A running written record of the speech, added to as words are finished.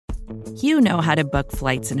You know how to book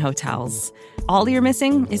flights and hotels. All you're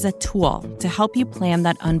missing is a tool to help you plan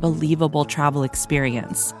that unbelievable travel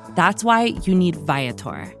experience. That's why you need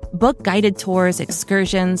Viator. Book guided tours,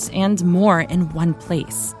 excursions, and more in one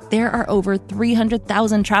place. There are over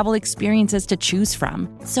 300,000 travel experiences to choose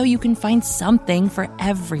from, so you can find something for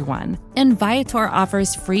everyone. And Viator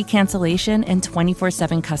offers free cancellation and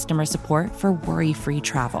 24/7 customer support for worry-free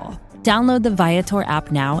travel. Download the Viator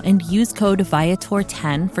app now and use code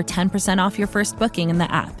Viator10 for 10% off your first booking in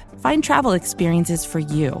the app. Find travel experiences for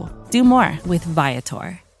you. Do more with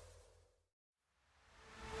Viator.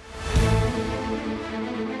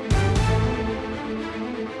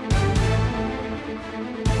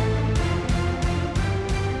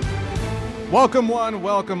 Welcome one,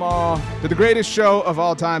 welcome all to the greatest show of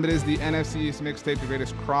all time. It is the NFC East Mixtape, the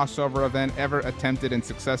greatest crossover event ever attempted and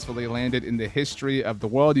successfully landed in the history of the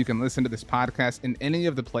world. You can listen to this podcast in any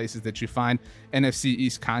of the places that you find NFC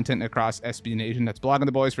East content across SB Nation. That's Blogging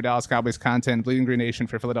the Boys for Dallas Cowboys content, Bleeding Green Nation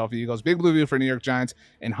for Philadelphia Eagles, Big Blue View for New York Giants,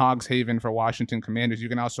 and Hogs Haven for Washington Commanders. You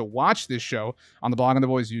can also watch this show on the Blogging the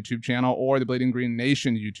Boys YouTube channel or the Bleeding Green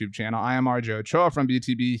Nation YouTube channel. I am RJ Ochoa from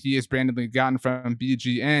BTB. He is Brandon Lee Gotten from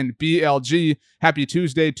BGN. BLG. Happy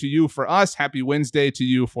Tuesday to you for us. Happy Wednesday to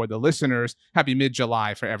you for the listeners. Happy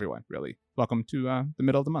mid-July for everyone, really. Welcome to the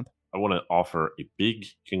middle of the month. I want to offer a big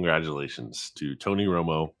congratulations to Tony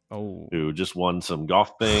Romo, who just won some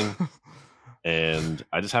golf thing. And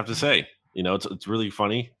I just have to say, you know, it's really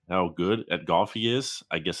funny how good at golf he is.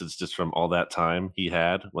 I guess it's just from all that time he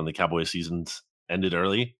had when the Cowboy seasons ended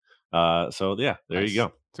early. So, yeah, there you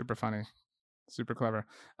go. Super funny. Super clever.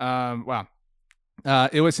 Wow.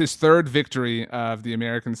 It was his third victory of the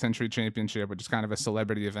American Century Championship, which is kind of a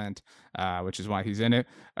celebrity event, which is why he's in it,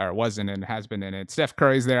 or was in it, and has been in it. Steph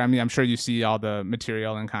Curry's there. I mean, I'm sure you see all the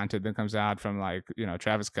material and content that comes out from, like, you know,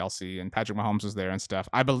 Travis Kelce and Patrick Mahomes was there and stuff.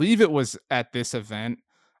 I believe it was at this event.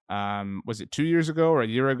 Was it 2 years ago or a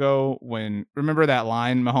year ago when, remember that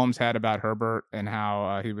line Mahomes had about Herbert and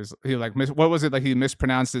how he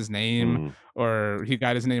mispronounced his name or he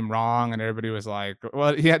got his name wrong, and everybody was like,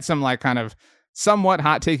 well, he had some like kind of somewhat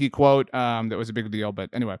hot takey quote that was a big deal, but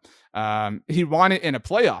anyway, he won it in a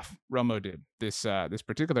playoff. Romo did this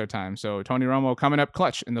particular time. So Tony Romo coming up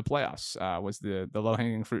clutch in the playoffs was the low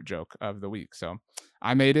hanging fruit joke of the week. So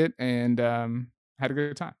I made it and had a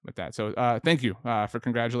good time with that. So thank you for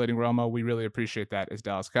congratulating Romo. We really appreciate that as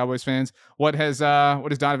Dallas Cowboys fans. What has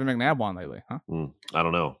Donovan McNabb won lately? Huh? I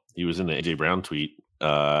don't know. He was in the AJ Brown tweet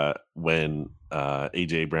when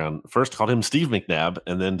AJ Brown first called him Steve McNabb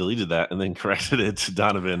and then deleted that and then corrected it to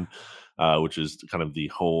Donovan, which is kind of the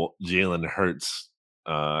whole Jalen Hurts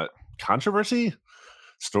controversy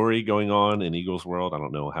story going on in Eagles world. I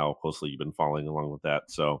don't know how closely you've been following along with that.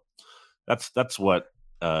 So that's what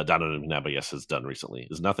Donovan McNabb, I guess, has done recently.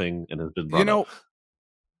 Is nothing and has been brought up.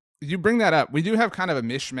 You bring that up. We do have kind of a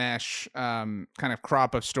mishmash kind of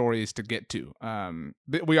crop of stories to get to.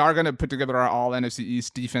 We are going to put together our all NFC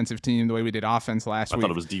East defensive team the way we did offense last week. I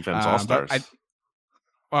thought it was defense all-stars.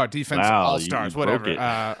 Defense all-stars,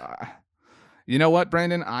 whatever. You know what,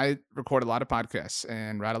 Brandon? I record a lot of podcasts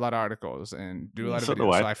and write a lot of articles and do a lot of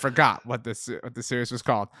videos, so I forgot what the series was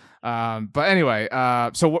called. But anyway,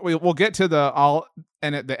 so we'll get to the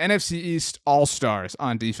NFC East All-Stars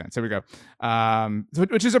on defense. There we go.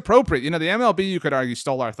 Which is appropriate. You know, the MLB, you could argue,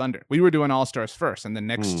 stole our thunder. We were doing All-Stars first, and then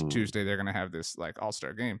next Tuesday they're going to have this like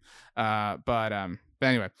All-Star game. But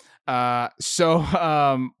anyway,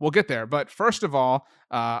 so we'll get there. But first of all,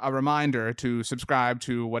 a reminder to subscribe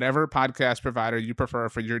to whatever podcast provider you prefer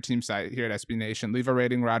for your team site here at SB Nation. Leave a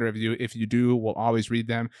rating, write a review. If you do, we'll always read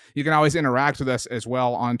them. You can always interact with us as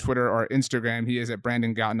well on Twitter or Instagram. He is at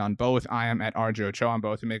Brandon Gouton on both. I am at RJ Ochoa on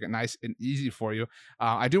both to make it nice and easy for you.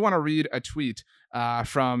 I do want to read a tweet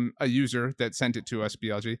from a user that sent it to us,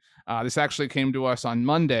 BLG. This actually came to us on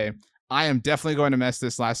Monday. I am definitely going to mess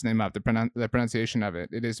this last name up, the pronunciation of it.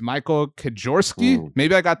 It is Michael Kajorski.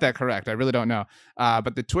 Maybe I got that correct. I really don't know.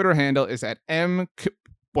 But the Twitter handle is at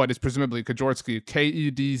what is presumably Kajorski,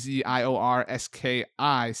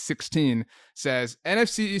 KEDZIORSKI 16, says,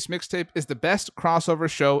 NFC East Mixtape is the best crossover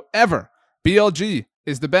show ever. BLG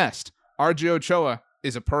is the best. RJ Ochoa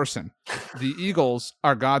is a person. The Eagles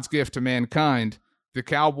are God's gift to mankind. The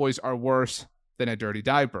Cowboys are worse than a dirty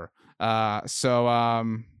diaper.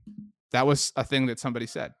 That was a thing that somebody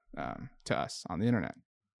said to us on the internet.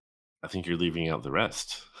 I think you're leaving out the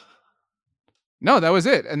rest. No, that was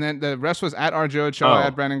it. And then the rest was at RJ Ochoa,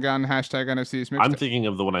 at Brandon Gunn, hashtag NFC East Mixtape. I'm thinking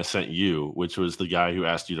of the one I sent you, which was the guy who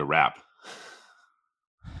asked you to rap.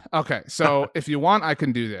 Okay, so if you want, I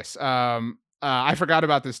can do this. I forgot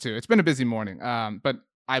about this too. It's been a busy morning, but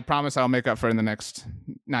I promise I'll make up for it in the next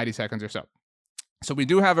 90 seconds or so. So we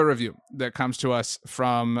do have a review that comes to us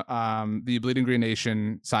from the Bleeding Green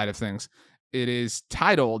Nation side of things. It is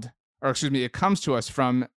titled, it comes to us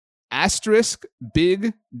from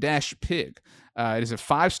 *Big-Pig. It is a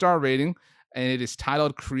 5-star rating, and it is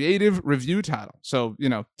titled Creative Review Title. So,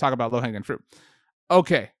 talk about low-hanging fruit.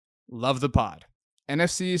 Okay, love the pod.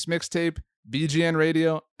 NFC's Mixtape, BGN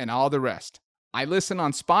Radio, and all the rest. I listen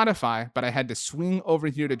on Spotify, but I had to swing over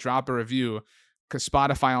here to drop a review because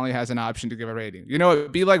Spotify only has an option to give a rating.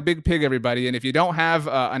 It'd be like Big Pig, everybody. And if you don't have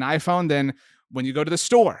an iPhone, then when you go to the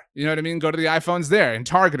store, you know what I mean? Go to the iPhones there in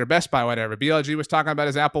Target or Best Buy, whatever. BLG was talking about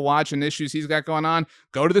his Apple Watch and issues he's got going on.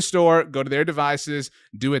 Go to the store, go to their devices,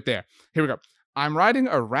 do it there. Here we go. I'm writing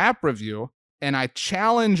a rap review, and I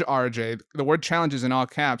challenge RJ, the word challenge is in all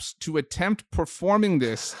caps, to attempt performing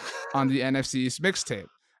this on the NFC's Mixtape.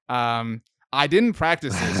 I didn't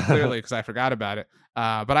practice this, clearly, because I forgot about it.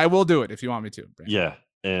 But I will do it if you want me to. Brandon. Yeah.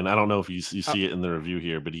 And I don't know if you see it in the review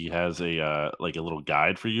here, but he has a little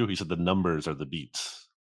guide for you. He said the numbers are the beats.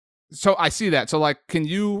 So I see that. So can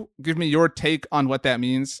you give me your take on what that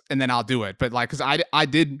means, and then I'll do it. But because I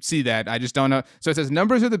did see that, I just don't know. So it says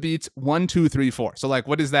numbers are the beats 1, 2, 3, 4. So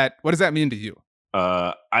what does that mean to you?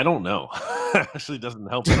 I don't know. Actually, doesn't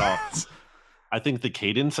help at all. I think the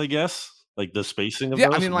cadence, I guess, like the spacing of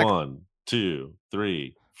those. 1, 2,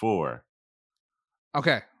 3, 4.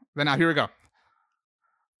 Okay, then now here we go.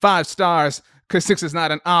 5 stars, because 6 is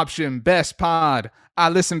not an option. Best pod. I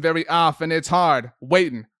listen very often. It's hard.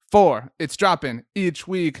 Waiting. 4. It's dropping each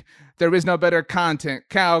week. There is no better content.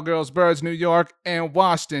 Cowgirls, Birds, New York, and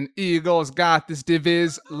Washington. Eagles got this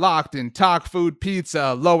diviz locked in. Talk food,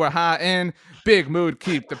 pizza, lower high end. Big mood,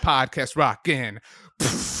 keep the podcast rocking.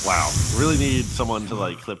 Wow. Really need someone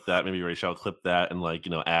to clip that. Maybe Rachel clip that and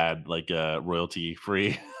add a royalty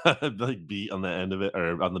free beat on the end of it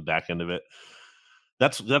or on the back end of it.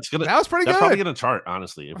 That was pretty good. That's probably gonna chart,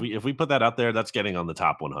 honestly. If we put that out there, that's getting on the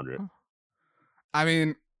top 100. I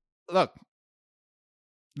mean, look,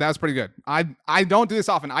 that was pretty good. I don't do this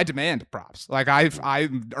often. I demand props. I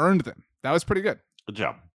earned them. That was pretty good. Good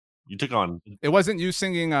job. You took on. It wasn't you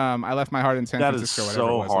singing "I Left My Heart in San Francisco." That is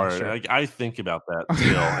so hard. I think about that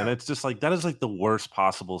still, and it's just that is the worst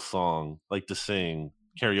possible song to sing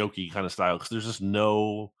karaoke kind of style because there's just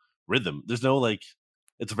no rhythm. There's no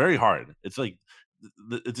It's very hard. It's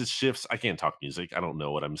it just shifts. I can't talk music. I don't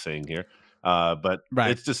know what I'm saying here. But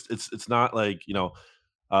right. It's just it's not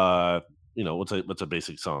what's a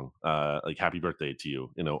basic song? Happy Birthday to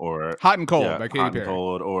You, or Hot and Cold by Katy Perry. Hot and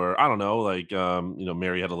Cold, or I don't know,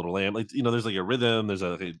 Mary Had a Little Lamb. There's a rhythm, there's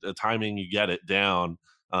a timing, you get it down,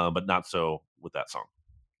 but not so with that song.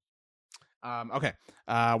 Okay.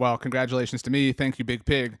 Well, congratulations to me. Thank you, Big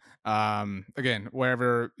Pig. Again,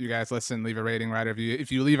 wherever you guys listen, leave a rating, write a review.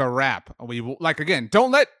 If you leave a rap, we will, again,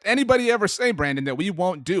 don't let anybody ever say, Brandon, that we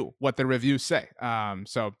won't do what the reviews say.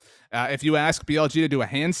 So if you ask BLG to do a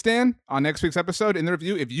handstand on next week's episode in the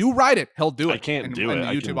review, if you write it, he'll do it. I can't do it.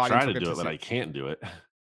 I can try to do it, but I can't do it.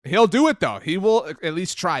 He'll do it, though. He will at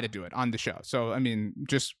least try to do it on the show. So, I mean,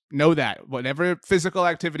 just know that. Whatever physical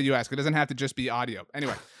activity you ask, it doesn't have to just be audio.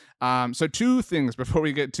 Anyway. So 2 things before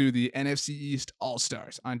we get to the NFC East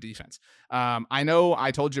All-Stars on defense. I know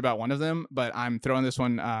I told you about one of them, but I'm throwing this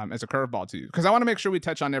one as a curveball to you because I want to make sure we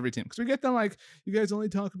touch on every team because we get them you guys only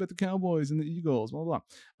talk about the Cowboys and the Eagles, blah, blah,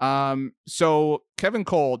 blah. So Kevin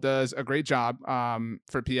Cole does a great job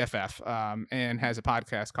for PFF and has a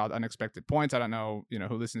podcast called Unexpected Points. I don't know,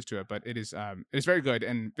 who listens to it, but it's very good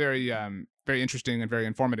and very, very interesting and very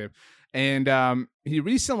informative. And he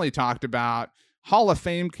recently talked about Hall of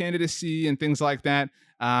Fame candidacy and things like that.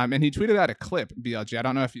 And he tweeted out a clip, BLG. I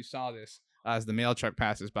don't know if you saw this as the mail truck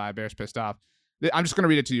passes by. Bears pissed off. I'm just going to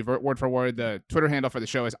read it to you word for word. The Twitter handle for the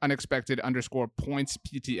show is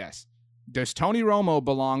unexpected_points_PTS. Does Tony Romo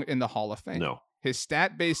belong in the Hall of Fame? No. His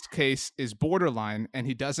stat-based case is borderline, and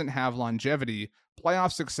he doesn't have longevity,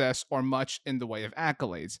 playoff success, or much in the way of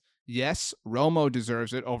accolades. Yes, Romo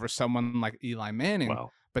deserves it over someone like Eli Manning. Wow.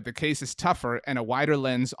 But the case is tougher and a wider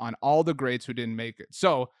lens on all the greats who didn't make it.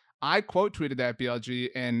 So I quote tweeted that, BLG,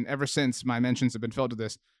 and ever since my mentions have been filled with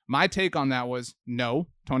this. My take on that was, no,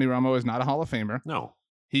 Tony Romo is not a Hall of Famer. No.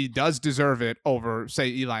 He does deserve it over, say,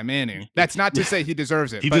 Eli Manning. That's not to say he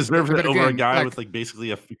deserves it. He deserves it over a guy with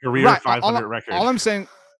basically a career 500 record. All I'm saying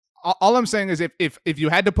is if you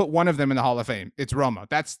had to put one of them in the Hall of Fame, it's Romo.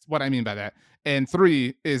 That's what I mean by that. And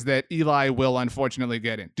 3 is that Eli will unfortunately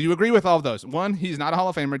get in. Do you agree with all of those? 1, he's not a Hall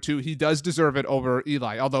of Famer. 2, he does deserve it over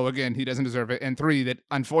Eli, although, again, he doesn't deserve it. And 3, that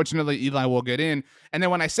unfortunately Eli will get in. And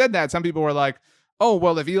then when I said that, some people were like, oh,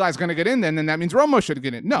 well, if Eli's going to get in, then that means Romo should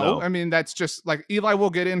get in. No, I mean, that's just like Eli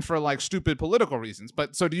will get in for like stupid political reasons.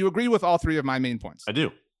 But so do you agree with all three of my main points? I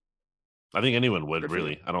do. I think anyone would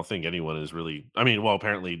really. I don't think anyone is really. I mean, well,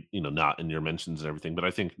 apparently, not in your mentions and everything, but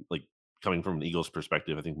I think like coming from an Eagles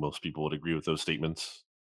perspective, I think most people would agree with those statements.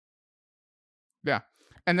 Yeah.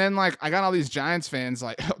 And then, like, I got all these Giants fans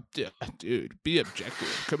like, oh, dude, be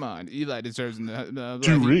objective. Come on. Eli deserves the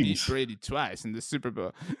 2 rings. He beat Brady twice in the Super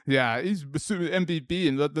Bowl. Yeah, he's MVP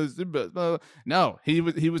in the Super Bowl. No, he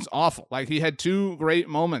was awful. Like, he had 2 great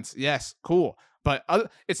moments. Yes, cool. But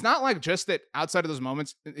it's not like just that outside of those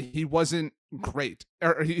moments, he wasn't great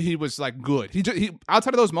or he was like good. He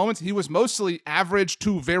outside of those moments, he was mostly average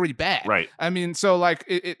to very bad. Right. I mean, so like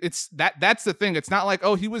it's that's the thing. It's not like,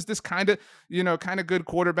 oh, he was this kind of good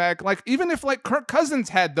quarterback. Like even if like Kirk Cousins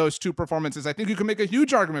had those 2 performances, I think you can make a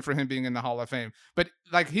huge argument for him being in the Hall of Fame. But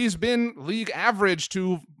like he's been league average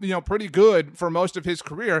to pretty good for most of his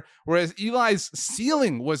career, whereas Eli's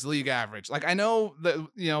ceiling was league average. Like I know that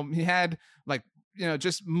he had like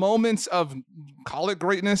just moments of call it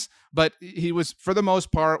greatness, but he was for the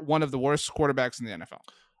most part one of the worst quarterbacks in the NFL.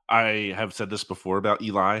 I have said this before about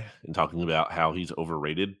Eli and talking about how he's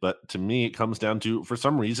overrated, but to me, it comes down to, for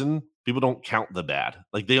some reason, people don't count the bad.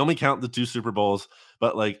 Like they only count the 2 Super Bowls,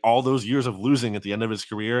 but like all those years of losing at the end of his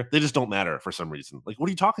career, they just don't matter for some reason. Like, what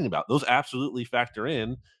are you talking about? Those absolutely factor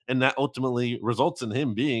in. And that ultimately results in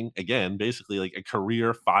him being, again, basically like a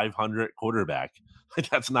career 500 quarterback. Like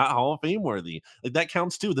that's not Hall of Fame worthy. Like that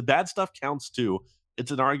counts too. The bad stuff counts too.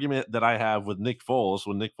 It's an argument that I have with Nick Foles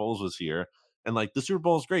when Nick Foles was here. And like the Super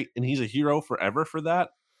Bowl is great, and he's a hero forever for that.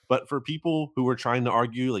 But for people who are trying to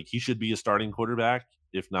argue like he should be a starting quarterback,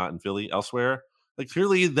 if not in Philly, elsewhere, like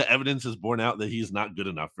clearly the evidence is borne out that he's not good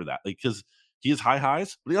enough for that. Like because he has high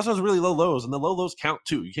highs, but he also has really low lows, and the low lows count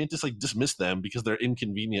too. You can't just like dismiss them because they're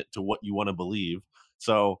inconvenient to what you want to believe.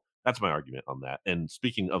 So that's my argument on that. And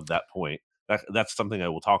speaking of that point, that's something I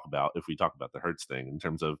will talk about if we talk about the Hurts thing in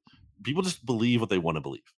terms of people just believe what they want to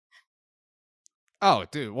believe. Oh,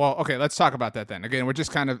 dude. Well, okay, let's talk about that then. Again, we're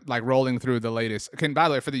just kind of like rolling through the latest. By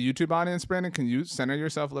the way, for the YouTube audience, Brandon, can you center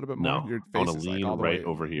yourself a little bit more? No, Your I want to lean like right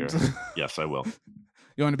over here. Yes, I will.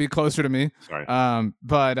 You want to be closer to me? Sorry. I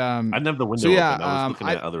didn't have the window open. I was looking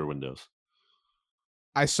at other windows.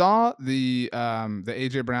 I saw the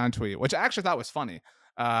AJ Brown tweet, which I actually thought was funny.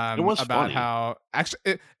 It was about funny. how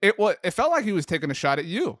actually it felt like he was taking a shot at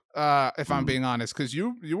you, if I'm being honest, because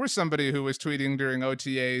you were somebody who was tweeting during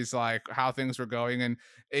OTAs like how things were going, and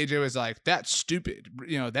AJ was like, "That's stupid.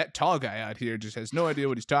 That tall guy out here just has no idea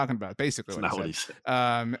what he's talking about." Basically, what he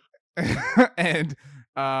said.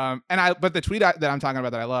 But the tweet that I'm talking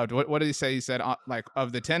about that I loved, what did he say? He said, like,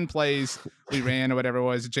 of the 10 plays we ran or whatever it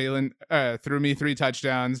was, Jalen threw me 3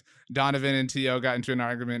 touchdowns. Donovan and T.O. got into an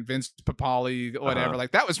argument. Vince Papali, whatever.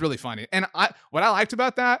 Like, that was really funny. And what I liked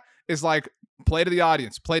about that is, like, play to the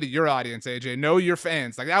audience. Play to your audience, AJ. Know your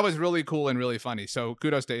fans. Like, that was really cool and really funny. So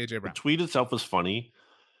kudos to AJ Brown. The tweet itself was funny.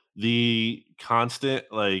 The constant,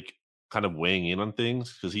 like, kind of weighing in on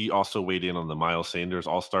things, because he also weighed in on the Miles Sanders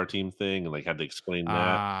All-Star team thing and like had to explain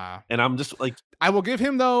that. And I'm just like, I will give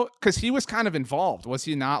him though, because he was kind of involved, was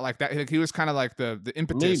he not? Like that, like he was kind of like the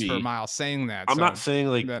impetus for Miles saying that. I'm not saying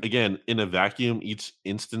like again in a vacuum each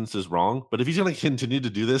instance is wrong, but if he's gonna continue to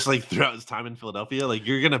do this like throughout his time in Philadelphia, like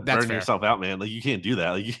you're gonna burn yourself out, man. Like you can't do that.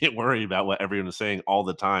 Like you can't worry about what everyone is saying all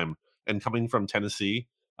the time. And coming from Tennessee,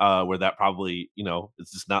 where that probably,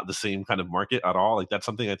 it's just not the same kind of market at all. Like that's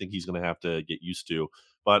something I think he's going to have to get used to.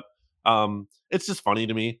 But it's just funny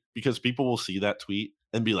to me because people will see that tweet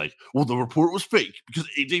and be like, well, the report was fake because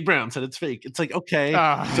AJ Brown said it's fake. It's like, okay,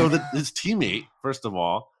 so that his teammate, first of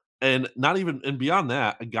all, and not even, and beyond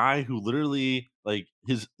that, a guy who literally like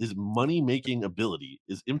his money making ability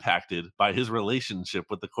is impacted by his relationship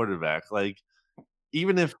with the quarterback. Like,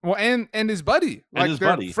 even if and his buddy, like his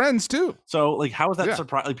buddy, friends too. So like, how is that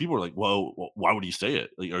surprising? Like, people are like, "Whoa, why would he say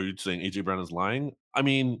it? Like, are you saying AJ Brown is lying?" I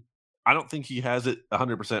mean, I don't think he has it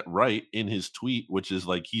 100% right in his tweet, which is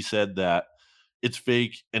like he said that it's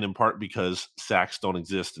fake, and in part because sacks don't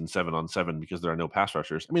exist in 7-on-7 because there are no pass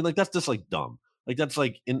rushers. I mean, like that's just like dumb. Like that's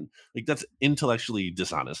like that's intellectually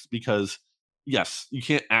dishonest because yes, you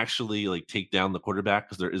can't actually like take down the quarterback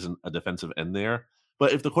because there isn't a defensive end there.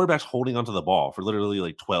 But if the quarterback's holding onto the ball for literally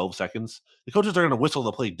like 12 seconds, the coaches are going to whistle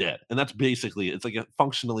the play dead. And that's basically, it's like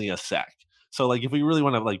functionally a sack. So like, if we really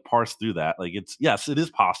want to like parse through that, like yes, it is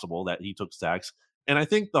possible that he took sacks. And I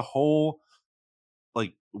think the whole,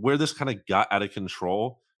 like where this kind of got out of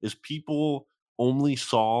control is people only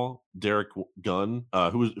saw Derek Gunn,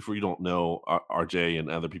 who is, if you don't know, RJ and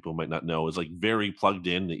other people might not know, is like very plugged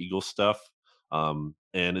in the Eagles stuff.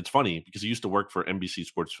 And it's funny because he used to work for NBC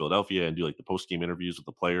Sports Philadelphia and do like the post game interviews with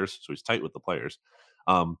the players. So he's tight with the players.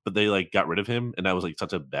 But they like got rid of him, and that was like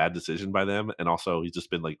such a bad decision by them. And also he's just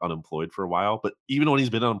been like unemployed for a while. But even when he's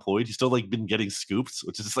been unemployed, he's still like been getting scoops,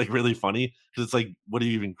 which is like really funny because it's like, what are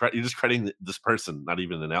you even you're just crediting this person, not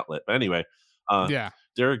even an outlet. But anyway,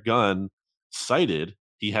 Derek Gunn cited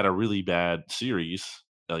he had a really bad series,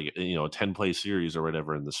 like, you know, a 10-play series or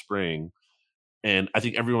whatever in the spring. And I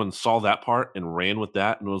think everyone saw that part and ran with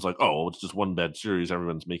that and was like, oh, it's just one bad series.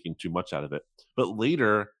 Everyone's making too much out of it. But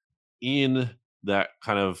later in that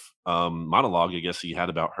kind of monologue, I guess he had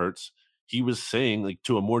about Hurts, he was saying, like,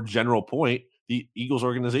 to a more general point, the Eagles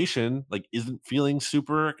organization like isn't feeling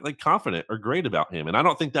super like confident or great about him. And I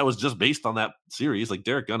don't think that was just based on that series. Like,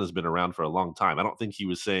 Derek Gunn has been around for a long time. I don't think he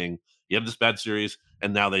was saying he had this bad series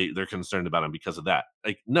and now they're concerned about him because of that.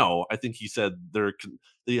 Like, no, I think he said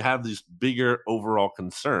they have this bigger overall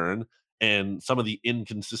concern, and some of the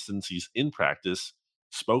inconsistencies in practice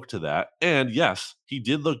spoke to that. And yes, he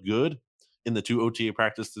did look good in the 2 OTA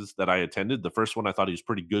practices that I attended. The first one, I thought he was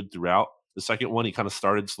pretty good throughout. The second one, he kind of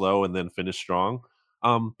started slow and then finished strong.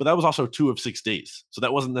 But that was also 2 of 6 days. So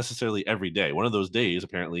that wasn't necessarily every day. One of those days,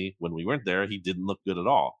 apparently, when we weren't there, he didn't look good at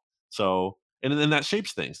all. So, and then that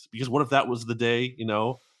shapes things, because what if that was the day, you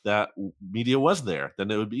know, that media was there?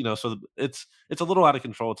 Then it would be, you know, so it's a little out of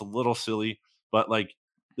control. It's a little silly, but like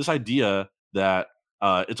this idea that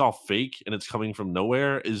it's all fake and it's coming from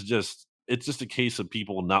nowhere is just, it's just a case of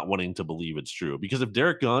people not wanting to believe it's true. Because if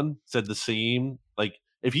Derek Gunn said the same, like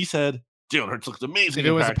if he said Jalen Hurts looks amazing, if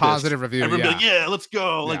it was a positive review, everyone would be like, yeah, let's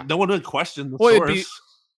go. Like, no one would question the source.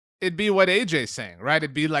 It'd be what AJ's saying, right?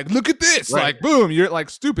 It'd be like, look at this, right. Like, boom, you're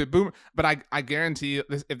like stupid, boom. But I guarantee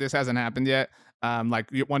this, if this hasn't happened yet,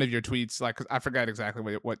 like one of your tweets, like I forgot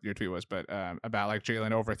exactly what your tweet was, but about like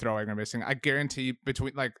Jalen overthrowing or missing. I guarantee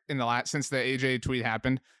between like in the last, since the AJ tweet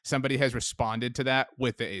happened, somebody has responded to that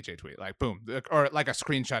with the AJ tweet, like boom, or like a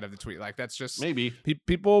screenshot of the tweet. Like that's just maybe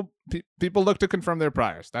people look to confirm their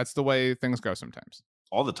priors. That's the way things go sometimes.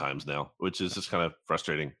 All the times now, which is just kind of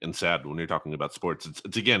frustrating and sad when you're talking about sports.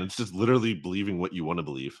 It's again, it's just literally believing what you want to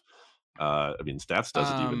believe. I mean, Stats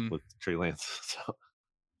does it even with Trey Lance.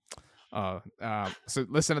 So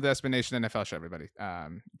listen to the SB Nation NFL show, everybody,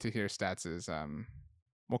 to hear Stats'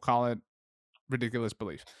 we'll call it ridiculous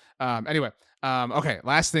belief. Anyway, okay,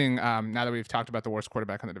 last thing, now that we've talked about the worst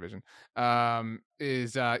quarterback in the division,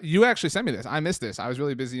 is you actually sent me this. I missed this. I was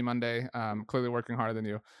really busy Monday, clearly working harder than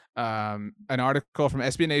you. An article from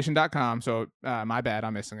SBNation.com, so my bad,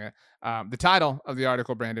 I'm missing it. The title of the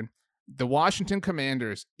article, Brandon: the Washington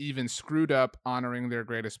Commanders even screwed up honoring their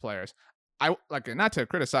greatest players. I like, not to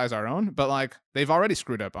criticize our own, but like they've already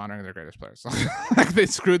screwed up honoring their greatest players. Like they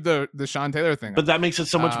screwed the Sean Taylor thing up. But that makes it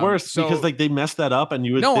so much worse because like they messed that up, and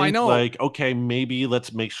you would think like, okay, maybe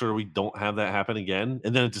let's make sure we don't have that happen again,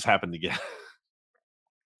 and then it just happened again.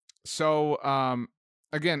 So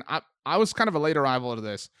again, I was kind of a late arrival to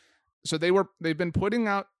this. So they've been putting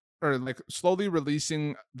out, or like slowly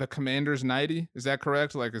releasing the Commanders 90. Is that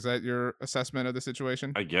correct? Like, is that your assessment of the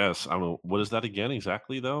situation? I guess. I don't know. What is that again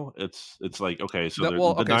exactly, though? It's like, okay, so the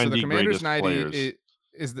 90 so the Commanders 90 players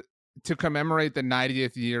is to commemorate the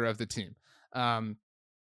 90th year of the team.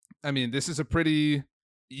 I mean, this is a pretty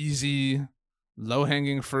easy,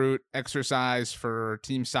 low-hanging fruit exercise for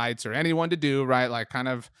team sites or anyone to do, right? Like kind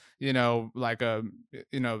of, like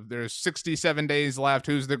there's 67 days left.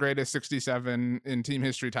 Who's the greatest 67 in team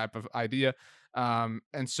history type of idea.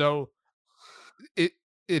 And so it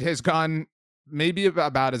has gone maybe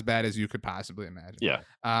about as bad as you could possibly imagine. Yeah.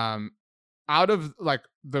 Out of like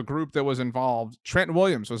the group that was involved, Trent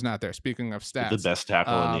Williams was not there. Speaking of stats, the best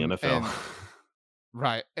tackle in the NFL.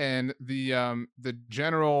 Right. And the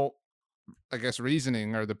general, I guess,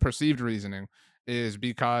 reasoning, or the perceived reasoning, is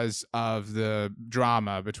because of the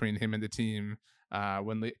drama between him and the team. I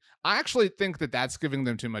actually think that that's giving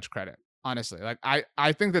them too much credit. Honestly, like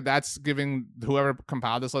I think that that's giving whoever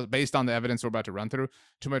compiled this list, based on the evidence we're about to run through,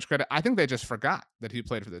 too much credit. I think they just forgot that he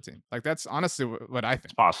played for the team. Like that's honestly what I think.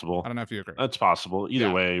 It's possible. I don't know if you agree. That's possible.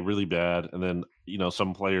 Either way, really bad. And then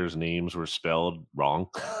some players' names were spelled wrong.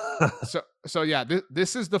 So yeah,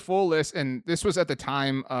 this is the full list, and this was at the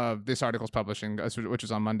time of this article's publishing, which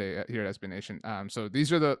was on Monday here at SB Nation. So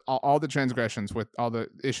these are all the transgressions with all the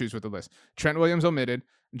issues with the list. Trent Williams omitted.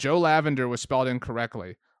 Joe Lavender was spelled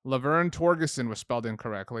incorrectly. Laverne Torgerson was spelled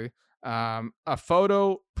incorrectly. A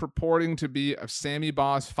photo purporting to be of Sammy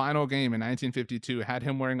Baugh's final game in 1952 had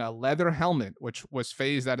him wearing a leather helmet, which was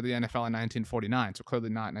phased out of the NFL in 1949, so clearly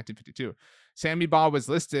not 1952. Sammy Baugh was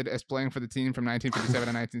listed as playing for the team from 1957 to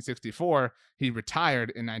 1964. He retired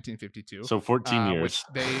in 1952. So 14 years.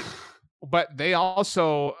 but they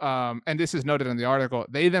also, and this is noted in the article,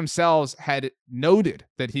 they themselves had noted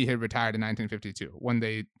that he had retired in 1952 when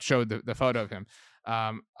they showed the photo of him.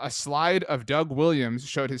 A slide of Doug Williams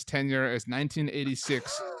showed his tenure as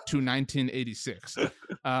 1986 to 1986.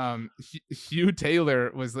 Hugh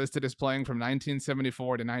Taylor was listed as playing from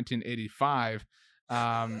 1974 to 1985.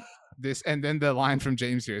 And then the line from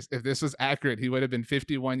James here is, if this was accurate, he would have been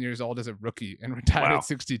 51 years old as a rookie and retired at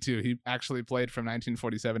 62. He actually played from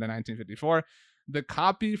 1947 to 1954. The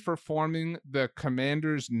copy for forming the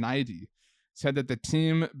Commanders 90 said that the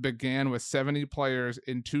team began with 70 players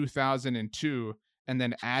in 2002 and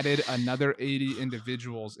then added another 80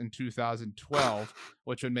 individuals in 2012,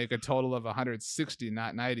 which would make a total of 160,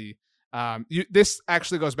 not 90. This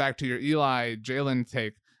actually goes back to your Eli Jalen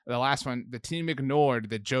take. The last one, the team ignored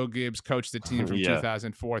that Joe Gibbs coached the team from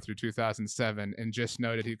 2004 through 2007 and just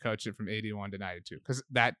noted he coached it from 81 to 92 because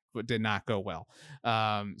that did not go well.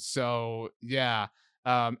 And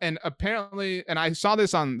apparently, and I saw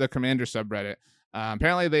this on the Commander subreddit,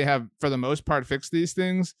 apparently they have, for the most part, fixed these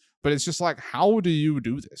things, but it's just like, how do you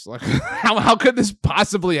do this? Like, how could this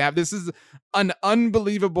possibly have? This is an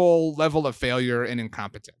unbelievable level of failure and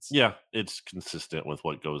incompetence. Yeah, it's consistent with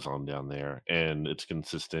what goes on down there, and it's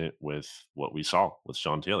consistent with what we saw with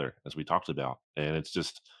Sean Taylor, as we talked about. And it's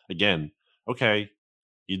just, again, okay,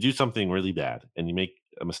 you do something really bad and you make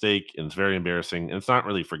a mistake and it's very embarrassing and it's not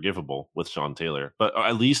really forgivable with Sean Taylor, but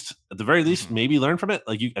at the very least, maybe learn from it.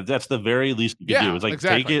 Like that's the very least you can do. It's like,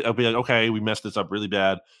 take it. I'll be like, okay, we messed this up really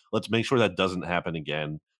bad. Let's make sure that doesn't happen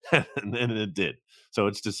again. And then it did. So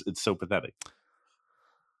it's so pathetic.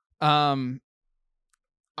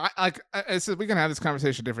 I said we can have this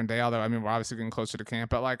conversation a different day, although I mean we're obviously getting closer to camp,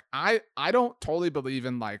 but like I don't totally believe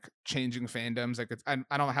in like changing fandoms. Like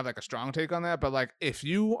I don't have like a strong take on that, but like if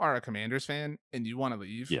you are a Commanders fan and you want to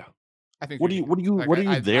leave, I think what are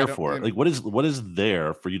you there for? Like what is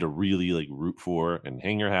there for you to really like root for and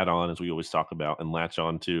hang your hat on, as we always talk about, and latch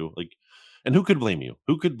on to? Like, and who could blame you?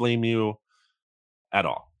 Who could blame you at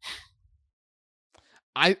all?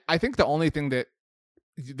 I think the only thing that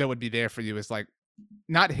would be there for you is like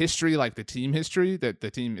not history, like the team history that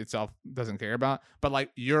the team itself doesn't care about, but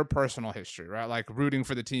like your personal history, right? Like rooting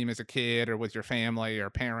for the team as a kid or with your family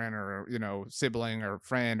or parent or, you know, sibling or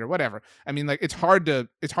friend or whatever. I mean, like it's hard to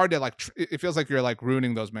like, it feels like you're like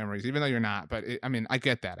ruining those memories, even though you're not. But I mean, I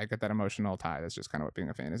get that emotional tie. That's just kind of what being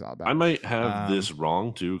a fan is all about. I might have this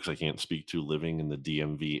wrong too, because I can't speak to living in the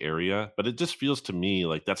DMV area, but it just feels to me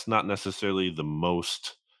like that's not necessarily the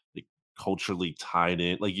most culturally tied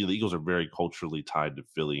in. Like the Eagles are very culturally tied to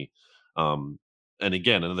Philly. And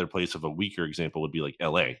again, another place of a weaker example would be like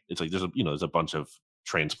LA. It's like there's a bunch of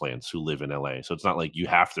transplants who live in LA. So it's not like you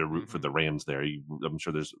have to root for the Rams there. I'm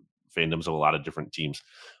sure there's fandoms of a lot of different teams.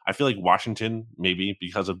 I feel like Washington, maybe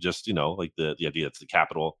because of just, like the idea it's the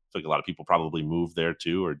capital. I feel like a lot of people probably move there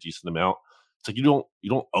too, or a decent amount. It's like you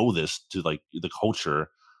don't owe this to like the culture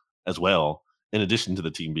as well, in addition to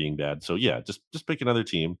the team being bad. So yeah, just pick another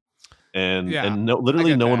team. And no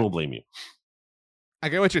one will blame you. I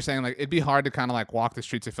get what you're saying. Like it'd be hard to kind of like walk the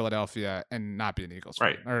streets of Philadelphia and not be an Eagles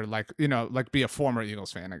fan, or like like be a former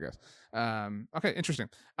Eagles fan, I guess. Okay, interesting.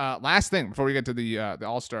 Last thing before we get to the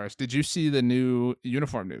All-Stars, did you see the new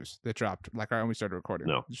uniform news that dropped like right when we started recording?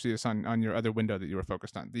 No. Did you see this on your other window that you were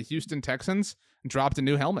focused on? The Houston Texans dropped a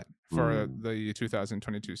new helmet for the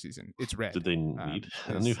 2022 season. It's red. Did they need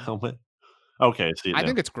a new helmet? Okay, I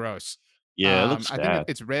think it's gross. Yeah, it looks bad. I think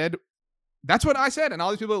it's red. That's what I said, and all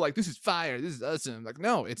these people are like, "This is fire. This is awesome." Like,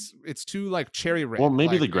 no, it's too like cherry red. Well,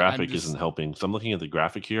 maybe the graphic isn't helping. So I'm looking at the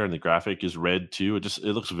graphic here, and the graphic is red too. It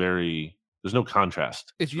looks very. There's no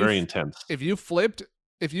contrast. It's very intense. If you flipped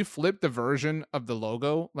the version of the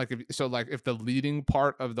logo, like if the leading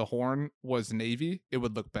part of the horn was navy, it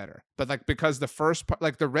would look better. But like because the first part,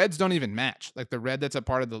 like the reds don't even match. Like the red that's a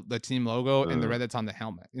part of the team logo and the red that's on the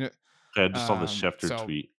helmet. Okay, I just saw the Schefter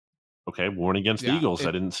tweet. Okay, warn against the Eagles.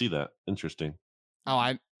 I didn't see that. Interesting. Oh,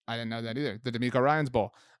 I didn't know that either. The D'Amico Ryans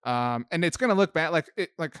Bowl. And it's gonna look bad. Like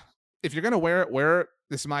if you're gonna wear it.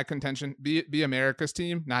 This is my contention. Be America's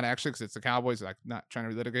team, not actually because it's the Cowboys. Like not trying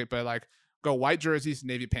to relitigate, but like go white jerseys,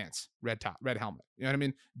 navy pants, red top, red helmet. You know what I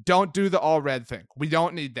mean? Don't do the all red thing. We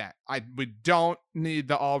don't need that. We don't need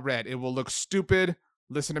the all red. It will look stupid.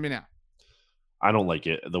 Listen to me now. I don't like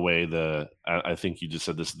it the way I think you just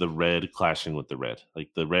said this, the red clashing with the red, like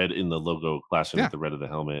the red in the logo clashing with the red of the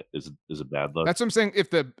helmet is a bad look. That's what I'm saying. If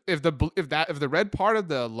the red part of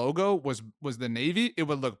the logo was the navy, it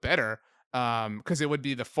would look better. Because it would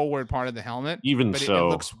be the forward part of the helmet. Even but so, it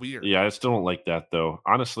looks weird. Yeah, I still don't like that though.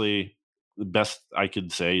 Honestly, the best I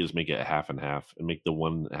could say is make it a half and half, and make the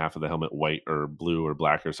one half of the helmet white or blue or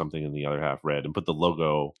black or something, and the other half red, and put the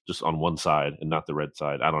logo just on one side and not the red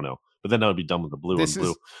side. I don't know, but then that would be done with the blue on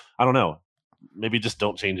blue. I don't know. Maybe just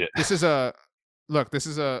don't change it. This is a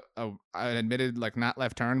an admitted like not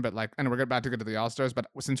left turn, but like, and we're about to get to the All-Stars, but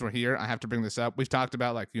since we're here, I have to bring this up. We've talked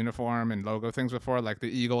about like uniform and logo things before, like the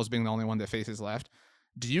Eagles being the only one that faces left.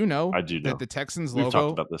 Do you know that the Texans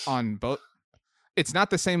logo on both, it's not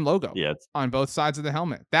the same logo on both sides of the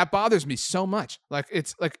helmet? That bothers me so much. Like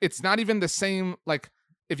it's not even the same. Like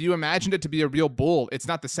if you imagined it to be a real bull, it's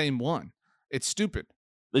not the same one. It's stupid.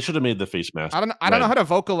 They should have made the face mask. I don't know how to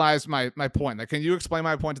vocalize my point. Like, can you explain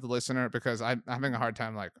my point to the listener? Because I'm having a hard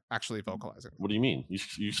time like actually vocalizing. What do you mean?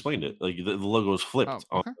 You explained it. Like the logo is flipped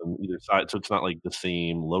on either side, so it's not like the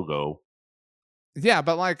same logo. Yeah,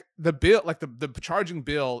 but like the bill, like the charging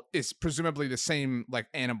bill is presumably the same like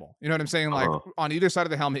animal. You know what I'm saying? Like on either side of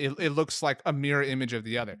the helmet, it looks like a mirror image of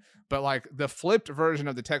the other. But like the flipped version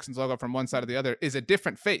of the Texans logo from one side to the other is a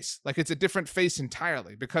different face. Like it's a different face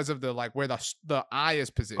entirely because of the like where the eye is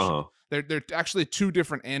positioned. They're actually two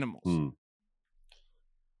different animals.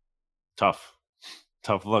 Tough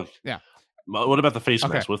look. Yeah. What about the face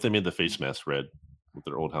mask? What if they made the face mask red with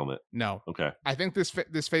their old helmet? No. Okay. I think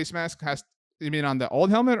this face mask has. You mean on the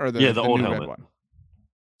old helmet or the old new helmet red one?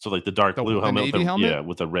 So like the dark blue helmet, Navy helmet? Yeah,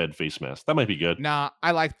 with a red face mask. That might be good. Nah,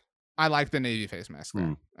 I like the navy face mask.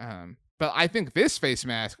 But I think this face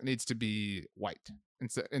mask needs to be white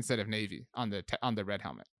instead of navy on the red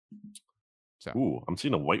helmet. So. Ooh, I'm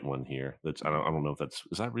seeing a white one here. That's I don't know if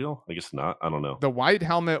is that real? I guess not. I don't know. The white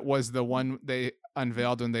helmet was the one they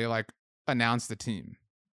unveiled when they like announced the team.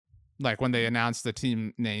 Like when they announced the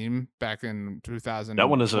team name back in 2000. That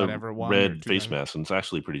one is a red face mask, and it's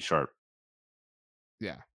actually pretty sharp.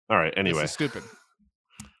 Yeah. All right. Anyway. This is stupid.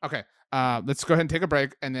 Okay. Let's go ahead and take a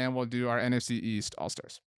break, and then we'll do our NFC East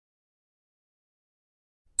All-Stars.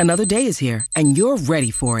 Another day is here, and you're ready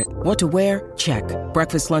for it. What to wear? Check.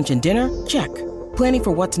 Breakfast, lunch, and dinner? Check. Planning for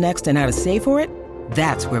what's next and how to save for it?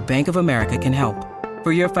 That's where Bank of America can help.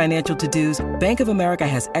 For your financial to-dos, Bank of America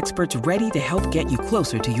has experts ready to help get you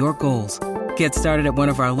closer to your goals. Get started at one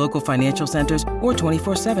of our local financial centers or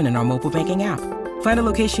 24/7 in our mobile banking app. Find a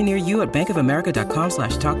location near you at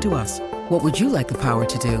bankofamerica.com/talktous. What would you like the power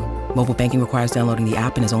to do? Mobile banking requires downloading the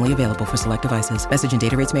app and is only available for select devices. Message and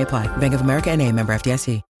data rates may apply. Bank of America NA, member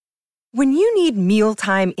FDIC. When you need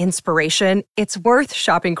mealtime inspiration, it's worth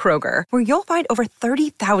shopping Kroger, where you'll find over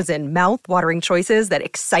 30,000 mouth-watering choices that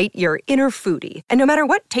excite your inner foodie. And no matter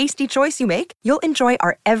what tasty choice you make, you'll enjoy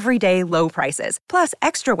our everyday low prices, plus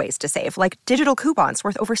extra ways to save, like digital coupons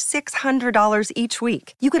worth over $600 each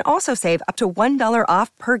week. You can also save up to $1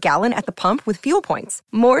 off per gallon at the pump with fuel points.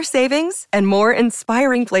 More savings and more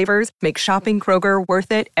inspiring flavors make shopping Kroger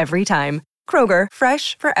worth it every time. Kroger,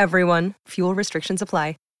 fresh for everyone. Fuel restrictions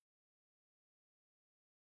apply.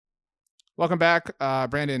 Welcome back,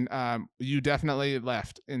 Brandon. You definitely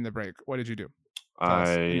left in the break. What did you do?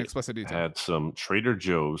 I had some Trader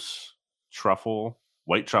Joe's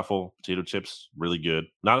white truffle potato chips. Really good.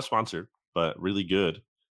 Not a sponsor, but really good.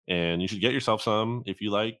 And you should get yourself some if you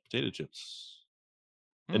like potato chips.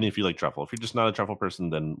 And if you like truffle. If you're just not a truffle person,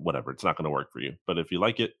 then whatever. It's not going to work for you. But if you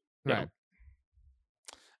like it, right.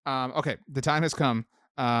 Okay, the time has come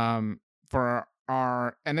for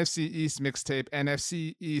our NFC East mixtape,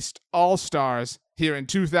 NFC East All-Stars here in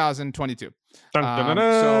 2022.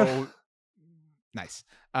 So nice.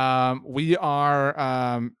 We've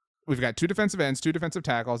got 2 defensive ends, 2 defensive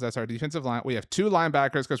tackles. That's our defensive line. We have 2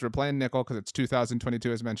 linebackers because we're playing nickel because it's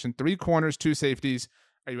 2022 as mentioned. 3 corners, 2 safeties.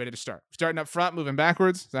 Are you ready to start? Starting up front, moving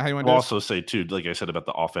backwards. Is that how you want to do it? I'll also say too, like I said about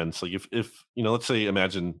the offense, like if let's say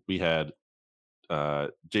imagine we had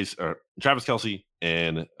Travis Kelce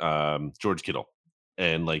and George Kittle,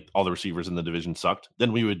 and like all the receivers in the division sucked,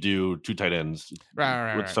 then we would do 2 tight ends.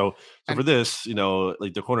 Right. So for this,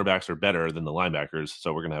 like the cornerbacks are better than the linebackers,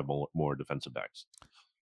 so we're gonna have more defensive backs.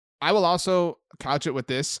 I will also couch it with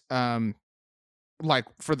this, like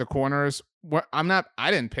for the corners. I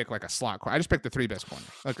didn't pick like a slot corner. I just picked the 3 best corners.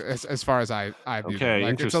 Like as far as I view them. Like,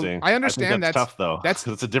 interesting. I understand that's tough though. It's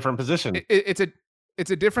a different position. It's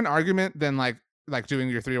a different argument than like doing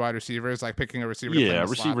your 3 wide receivers, like picking a receiver. Yeah,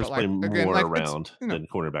 receivers play more around than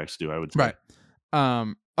cornerbacks do, I would say.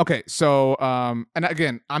 Right. Okay. So, and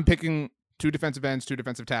again, I'm picking 2 defensive ends, 2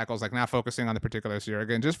 defensive tackles, like not focusing on the particulars here.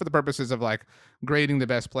 Again, just for the purposes of like grading the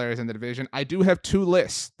best players in the division. I do have 2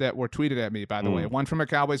 lists that were tweeted at me, by the way. One from a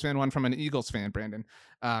Cowboys fan, one from an Eagles fan, Brandon.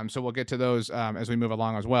 So we'll get to those as we move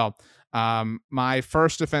along as well. My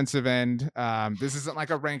first defensive end, this isn't like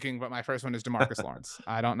a ranking, but my first one is DeMarcus Lawrence.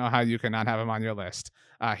 I don't know how you cannot have him on your list.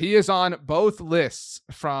 He is on both lists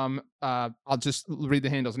from, I'll just read the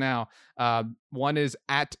handles now. One is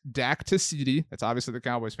at Dak to CD. That's obviously the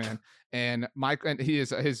Cowboys fan. And Mike, and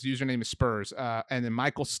his username is Spurs. And then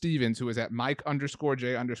Michael Stevens, who is at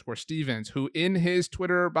Mike_J_Stevens, who in his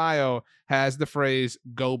Twitter bio has the phrase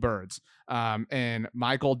 "Go Birds." And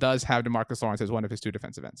Michael does have DeMarcus Lawrence as one of his 2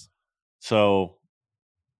 defensive ends. So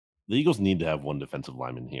the Eagles need to have one defensive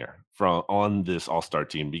lineman here on this all-star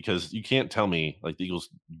team, because you can't tell me like the Eagles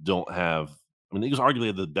don't have. I mean, the Eagles arguably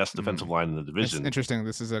have the best defensive line in the division. It's interesting.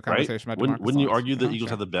 This is a conversation right? about DeMarcus Wouldn't you Lawrence. argue that Eagles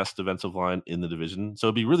have the best defensive line in the division? So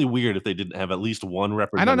it'd be really weird if they didn't have at least one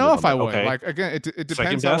representative. I don't know if I would. Okay. Like, again, it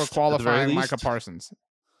depends how we're qualifying Micah Parsons.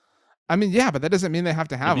 I mean, yeah, but that doesn't mean they have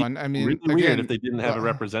to have one. I mean, really weird if they didn't have a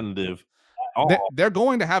representative. They're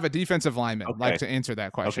going to have a defensive lineman, like, to answer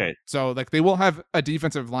that question. Okay. So, like, they will have a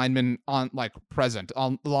defensive lineman on, like, present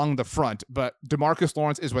along the front. But DeMarcus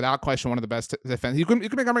Lawrence is without question one of the best defense. You can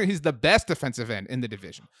make argument he's the best defensive end in the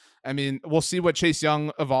division. I mean, we'll see what Chase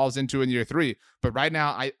Young evolves into in year 3. But right now,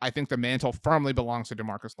 I think the mantle firmly belongs to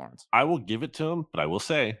DeMarcus Lawrence. I will give it to him, but I will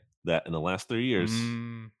say that in the last 3 years,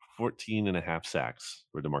 14.5 sacks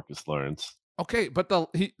for DeMarcus Lawrence. Okay, but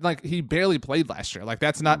he barely played last year. Like,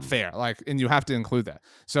 that's not fair. Like, and you have to include that.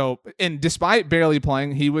 So, and despite barely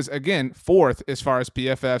playing, he was again 4th as far as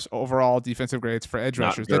PFF's overall defensive grades for edge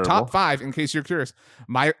rushers. The top 5, in case you're curious: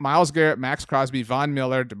 Myles Garrett, Max Crosby, Von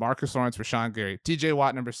Miller, DeMarcus Lawrence, Rashawn Gary, TJ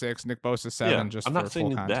Watt number 6, Nick Bosa 7. Yeah, just I'm not saying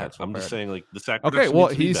he's bad. I'm just saying like the sack. Okay, well,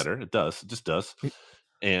 he's better. It does. It just does.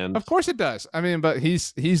 And of course it does. I mean, but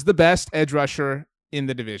he's the best edge rusher in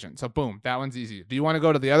the division. So boom, that one's easy. Do you want to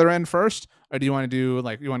go to the other end first, or do you want to do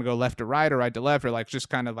like, you want to go left to right or right to left, or like just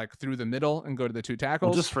kind of like through the middle and go to the 2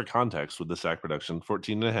 tackles? Well, just for context, with the sack production,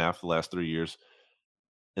 14.5 the last 3 years.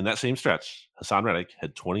 In that same stretch, Hassan Reddick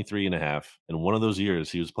had 23.5. In one of those years,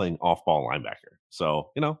 he was playing off-ball linebacker.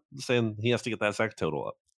 So, saying he has to get that sack total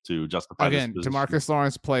up to justify again. This DeMarcus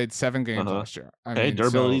Lawrence played 7 games last year.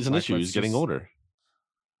 Durability is an issue. He's getting older.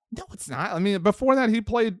 No, it's not. I mean, before that, he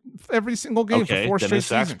played every single game for 4 straight seasons. His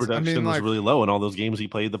sack production was really low in all those games he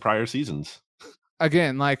played the prior seasons.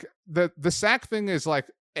 Again, like the sack thing is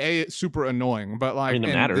like super annoying, but like, I mean,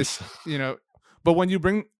 it matters. But when you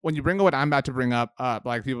bring what I'm about to bring up,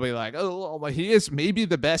 like people be like, oh, well, he is maybe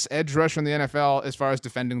the best edge rusher in the NFL as far as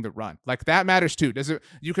defending the run. Like, that matters too.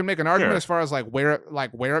 You can make an argument as far as like where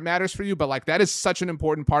it matters for you, but like that is such an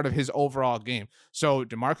important part of his overall game. So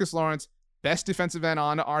DeMarcus Lawrence, best defensive end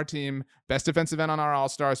on our team, best defensive end on our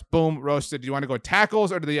All-Stars. Boom, roasted. Do you want to go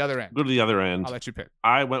tackles or to the other end? Go to the other end. I'll let you pick.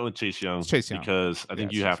 I went with Chase Young. Because I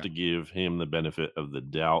think you have to give him the benefit of the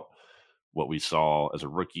doubt. What we saw as a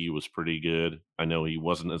rookie was pretty good. I know he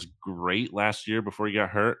wasn't as great last year before he got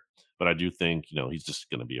hurt, but I do think, he's just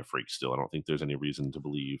going to be a freak still. I don't think there's any reason to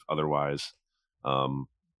believe otherwise.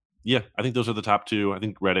 Yeah, I think those are the top 2. I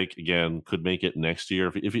think Reddick, again, could make it next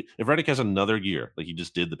year. If Reddick has another year like he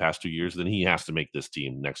just did the past 2 years, then he has to make this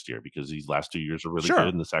team next year, because these last 2 years are really good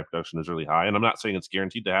and the sack production is really high. And I'm not saying it's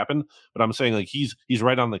guaranteed to happen, but I'm saying like he's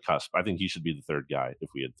right on the cusp. I think he should be the 3rd guy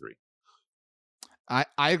if we had 3.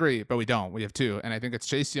 I agree, but we don't. We have 2, and I think it's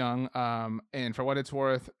Chase Young. And for what it's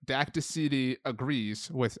worth, Dak DeCidi agrees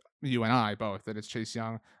with you and I both that it's Chase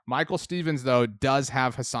Young. Michael Stevens, though, does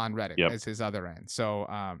have Hassan Reddick as his other end. So,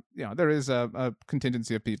 there is a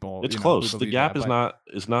contingency of people. It's close. The gap is not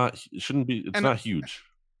shouldn't be. It's not huge.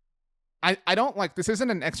 I don't like, this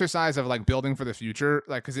isn't an exercise of like building for the future,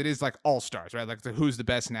 like, because it is like all stars, right? Like who's the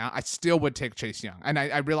best now. I still would take Chase Young, and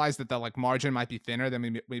I realize that the like margin might be thinner than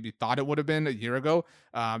we maybe thought it would have been a year ago.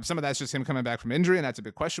 Some of that's just him coming back from injury, and that's a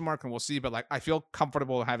big question mark, and we'll see. But like, I feel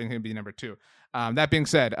comfortable having him be number 2. That being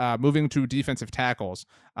said, moving to defensive tackles,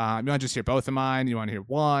 you want to just hear both of mine? You want to hear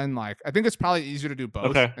one? Like, I think it's probably easier to do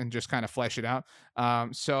both and just kind of flesh it out.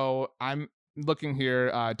 So I'm looking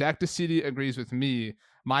here. Dak DeCidi agrees with me.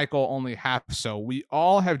 Michael only half. So we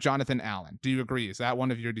all have Jonathan Allen. Do you agree? Is that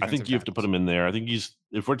one of your defensive I think you have to put him in there. I think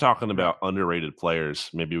if we're talking about underrated players,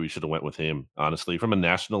 maybe we should have went with him. Honestly, from a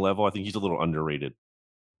national level, I think he's a little underrated.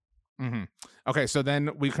 Mm-hmm. Okay, so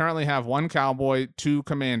then we currently have 1 Cowboy, 2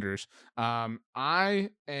 Commanders. I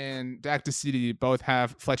and Dak DeCidi both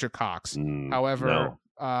have Fletcher Cox. However,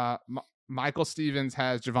 Michael Stevens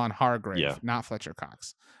has Javon Hargrave, not Fletcher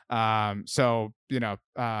Cox. So, Fletcher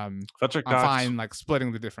Cox, I'm fine like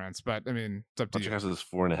splitting the difference, but I mean, it's up to Fletcher you. Cox has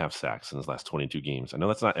 4.5 sacks in his last 22 games. I know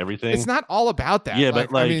that's not everything. It's not all about that. Yeah,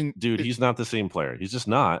 but I mean, dude, he's not the same player. He's just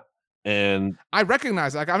not. And I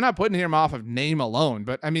recognize, like, I'm not putting him off of name alone,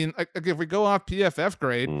 but I mean, like if we go off PFF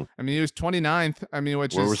grade, I mean, he was 29th. I mean,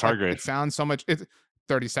 which is like, it sounds so much. It's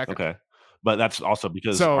 32nd. Okay, but that's also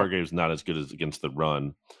because Hargrave's not as good as against the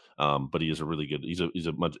run. But he is a really good. He's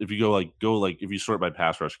a much. If you go if you sort by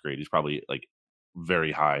pass rush grade, he's probably like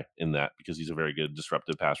very high in that because he's a very good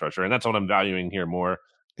disruptive pass rusher, and that's what I'm valuing here more.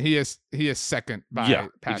 He is second by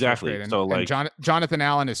pass rush grade, so like Jonathan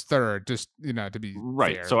Allen is third, just to be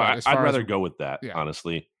right. fair. So I'd rather go with that,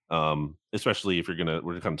 honestly. Especially if we're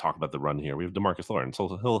gonna talk about the run here. We have DeMarcus Lawrence,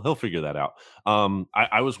 so he'll figure that out.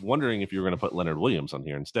 I was wondering if you were gonna put Leonard Williams on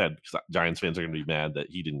here instead, because Giants fans are gonna be mad that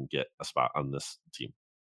he didn't get a spot on this team.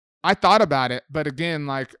 I thought about it, but again,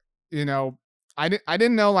 like, I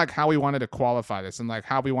didn't know like how we wanted to qualify this and like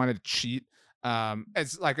how we wanted to cheat.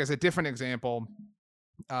 As a different example,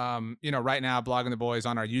 right now, Blogging the Boys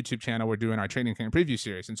on our YouTube channel, we're doing our training camp preview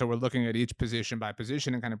series. And so we're looking at each position by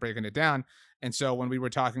position and kind of breaking it down. And so when we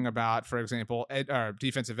were talking about, for example,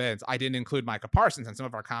 defensive ends, I didn't include Micah Parsons. And some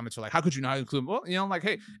of our comments were like, how could you not include him? Well, like,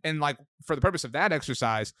 hey, and like for the purpose of that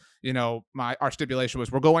exercise, our stipulation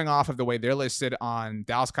was we're going off of the way they're listed on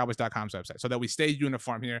DallasCowboys.com's website so that we stay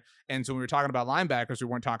uniform here. And so when we were talking about linebackers, we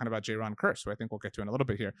weren't talking about Jaron Kearse, who I think we'll get to in a little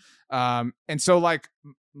bit here. And so like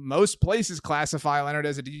most places classify Leonard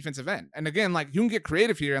as a defensive end. And again, like you can get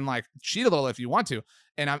creative here and like cheat a little if you want to.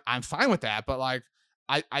 And I'm fine with that. But like,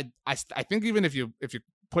 I think even if you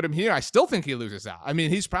put him here, I still think he loses out. I mean,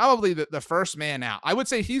 he's probably the first man out. I would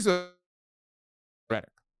say he's a Reddick.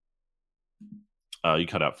 You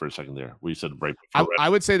cut out for a second there. We said right before I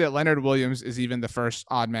would say that Leonard Williams is even the first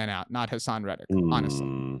odd man out, not Hassan Reddick,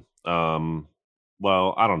 honestly.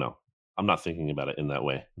 Well, I don't know. I'm not thinking about it in that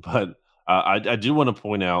way. But I do want to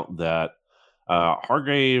point out that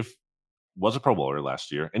Hargrave was a Pro Bowler last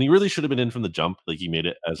year, and he really should have been in from the jump. Like he made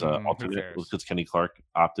it as an alternate because Kenny Clark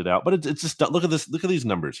opted out. But it's just look at this. Look at these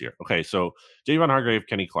numbers here. Okay, so Javon Hargrave,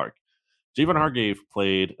 Kenny Clark. Javon Hargrave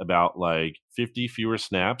played about like 50 fewer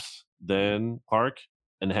snaps than Clark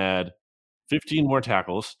and had 15 more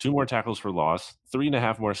tackles, 2 more tackles for loss,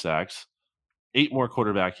 3.5 more sacks, 8 more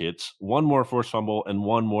quarterback hits, 1 more forced fumble, and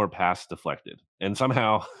 1 more pass deflected. And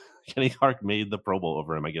somehow Kenny Clark made the Pro Bowl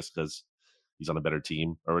over him, I guess, because he's on a better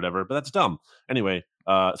team or whatever. But that's dumb. Anyway,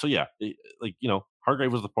 so yeah,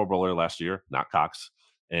 Hargrave was the Pro Bowler last year, not Cox,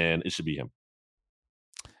 and it should be him.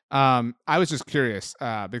 I was just curious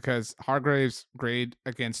because Hargrave's grade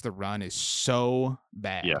against the run is so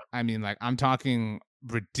bad. Yeah. I mean, like I'm talking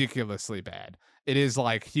ridiculously bad. It is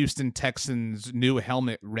like Houston Texans new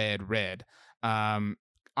helmet red. I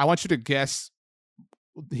want you to guess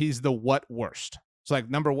he's the what worst. So like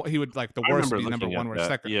number one, he would like the worst be number one worst.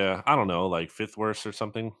 Second. Yeah, I don't know, like 5th worst or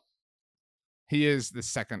something. He is the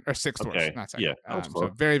 2nd or 6th worst, not second. Yeah, so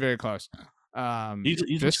very, very close. He's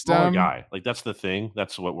just a smaller guy. Like that's the thing.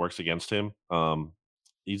 That's what works against him.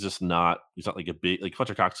 He's just not. He's not like a big. Like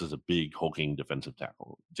Fletcher Cox is a big hulking defensive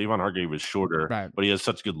tackle. Javon Hargrave is shorter, right, but he has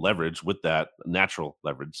such good leverage with that natural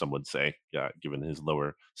leverage. Some would say, given his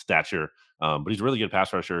lower stature. But he's a really good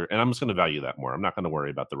pass rusher, and I'm just going to value that more. I'm not going to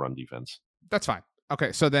worry about the run defense. That's fine.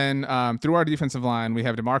 Okay, so then through our defensive line, we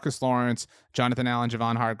have DeMarcus Lawrence, Jonathan Allen,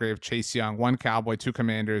 Javon Hargrave, Chase Young, 1 Cowboy, 2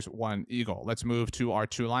 Commanders, 1 Eagle. Let's move to our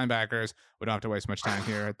 2 linebackers. We don't have to waste much time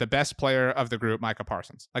here. The best player of the group, Micah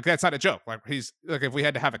Parsons. Like that's not a joke. Like he's like if we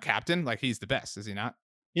had to have a captain, like he's the best, is he not?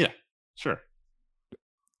 Yeah, sure.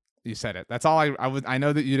 You said it. That's all I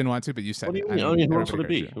know that you didn't want to, but you said it. Who else would it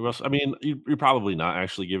be? Who else? I mean, you're probably not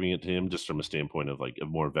actually giving it to him just from a standpoint of like a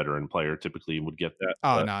more veteran player typically would get that.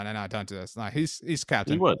 Oh, no, don't do this. No, he's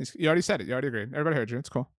captain. He would. You already said it. You already agreed. Everybody heard you. It's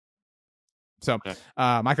cool. So,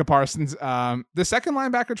 Micah Parsons, the second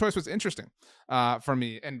linebacker choice was interesting for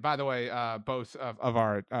me. And by the way, both of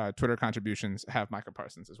our Twitter contributions have Micah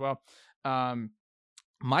Parsons as well.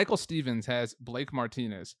 Michael Stevens has Blake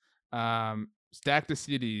Martinez. Stack the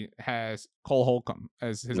City has Cole Holcomb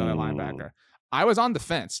as his other linebacker. I was on the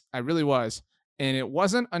fence. I really was. And it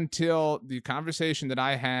wasn't until the conversation that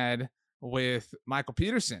I had with Michael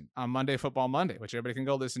Peterson on Monday Football Monday, which everybody can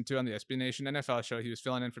go listen to on the SB Nation NFL show. He was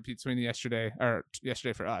filling in for Pete Sweeney yesterday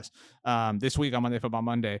for us. This week on Monday Football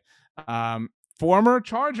Monday. Former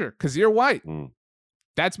Charger, Kazir White.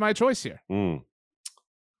 That's my choice here. You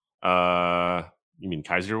mean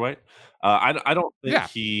Kaiser White? I don't think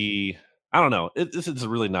he... I don't know. This is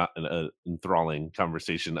really not an enthralling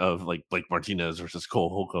conversation of like Blake Martinez versus Cole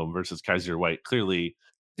Holcomb versus Kaiser White. Clearly,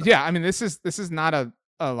 yeah. I mean, this is not a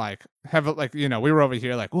like have a, like we were over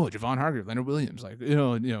here like Javon Hargrave, Leonard Williams, like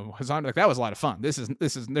Hassan, like that was a lot of fun. This is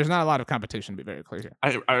there's not a lot of competition. To be very clear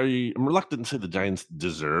here. I'm reluctant to say the Giants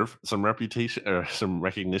deserve some reputation or some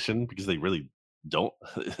recognition because they really don't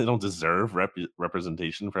they don't deserve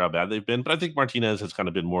representation for how bad they've been. But I think Martinez has kind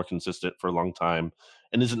of been more consistent for a long time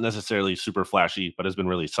and isn't necessarily super flashy, but has been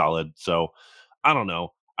really solid. So I don't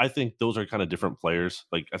know. I think those are kind of different players.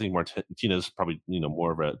 Like I think Martinez is probably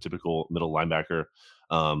more of a typical middle linebacker,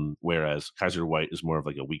 whereas Kaiser White is more of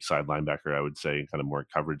like a weak side linebacker, I would say, kind of more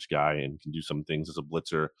coverage guy and can do some things as a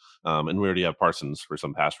blitzer. And we already have Parsons for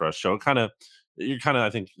some pass rush, so you're kind of I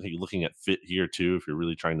think looking at fit here too if you're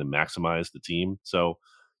really trying to maximize the team. So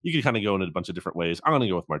you can kind of go in a bunch of different ways. I'm going to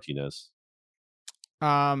go with Martinez.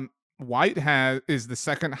 White is the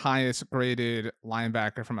second highest graded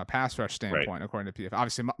linebacker from a pass rush standpoint, right, according to PF.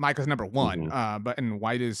 Obviously, Micah's number one, and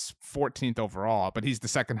White is 14th overall, but he's the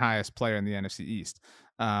second highest player in the NFC East.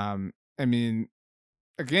 I mean,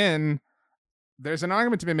 again, there's an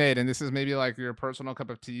argument to be made, and this is maybe like your personal cup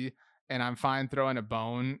of tea, and I'm fine throwing a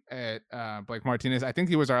bone at Blake Martinez. I think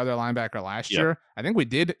he was our other linebacker last year. I think we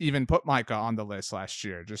did even put Micah on the list last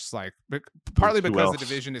year, just like partly because the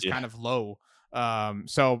division is kind of low.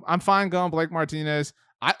 So I'm fine going Blake Martinez.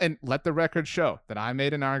 And let the record show that I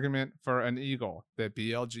made an argument for an Eagle that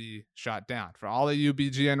BLG shot down. For all of you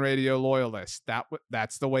BGN radio loyalists,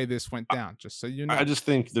 that's the way this went down, just so you know. I just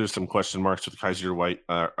think there's some question marks with Kaiser White,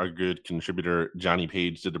 a good contributor. Johnny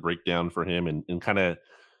Page did a breakdown for him and kind of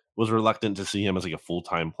was reluctant to see him as like a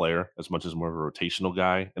full-time player as much as more of a rotational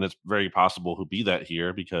guy. And it's very possible he'll be that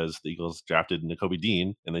here because the Eagles drafted Nakobe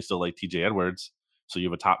Dean and they still like TJ Edwards. So you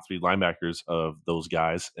have a top three linebackers of those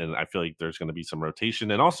guys. And I feel like there's going to be some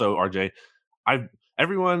rotation. And also, RJ,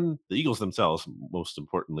 the Eagles themselves, most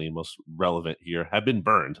importantly, most relevant here, have been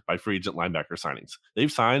burned by free agent linebacker signings.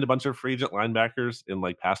 They've signed a bunch of free agent linebackers in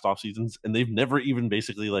like past off seasons, and they've never even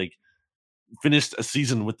basically like finished a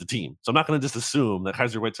season with the team. So I'm not going to just assume that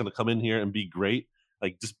Kaiser White's going to come in here and be great.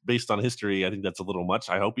 Like just based on history, I think that's a little much.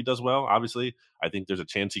 I hope he does well. Obviously, I think there's a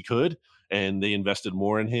chance he could, and they invested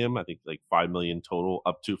more in him. I think like $5 million total,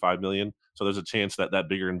 up to $5 million. So there's a chance that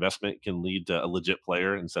bigger investment can lead to a legit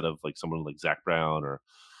player instead of like someone like Zach Brown or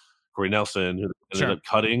Corey Nelson who ended up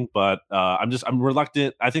cutting. But I'm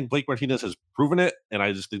reluctant. I think Blake Martinez has proven it, and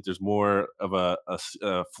I just think there's more of a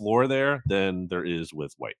floor there than there is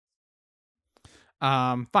with White.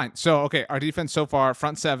 Fine. So, okay, our defense so far,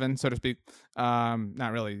 front seven, so to speak.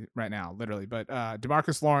 Not really right now, literally, but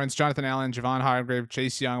DeMarcus Lawrence, Jonathan Allen, Javon Hargrave,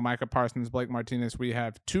 Chase Young, Micah Parsons, Blake Martinez. We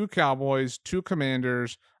have 2 Cowboys, 2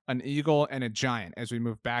 Commanders, an Eagle, and a Giant as we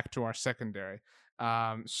move back to our secondary.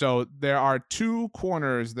 So there are 2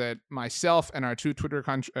 corners that myself and our 2 Twitter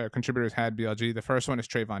contributors had BLG. The first one is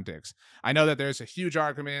Trayvon Diggs. I know that there's a huge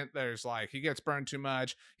argument. There's like, he gets burned too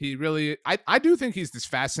much. He really, I do think he's this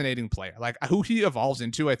fascinating player. Like who he evolves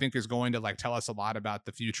into, I think is going to like tell us a lot about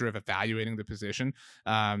the future of evaluating the position.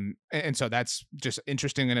 And so that's just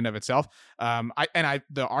interesting in and of itself.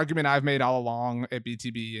 The argument I've made all along at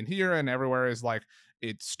BTB and here and everywhere is like,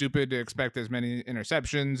 it's stupid to expect as many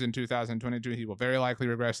interceptions in 2022. He will very likely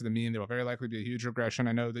regress to the mean. There will very likely be a huge regression.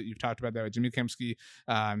 I know that you've talked about that with Jimmy Kempski,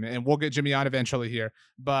 and we'll get Jimmy on eventually here.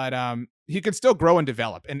 But he could still grow and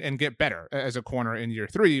develop and get better as a corner in year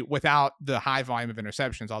 3 without the high volume of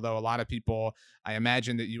interceptions. Although a lot of people, I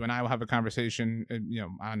imagine that you and I will have a conversation,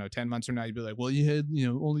 I don't know, 10 months from now, you'd be like, well, you had,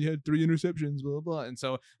 only had 3 interceptions, blah, blah. And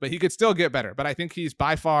so, but he could still get better. But I think he's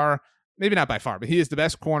by far, maybe not by far, but he is the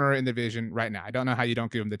best corner in the division right now. I don't know how you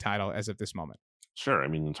don't give him the title as of this moment. Sure. I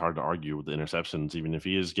mean, it's hard to argue with the interceptions, even if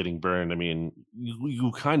he is getting burned. I mean,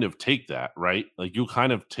 you kind of take that, right? Like you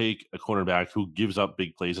kind of take a cornerback who gives up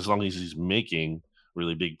big plays as long as he's making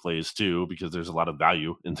really big plays too, because there's a lot of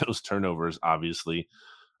value in those turnovers, obviously.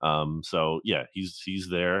 So yeah, he's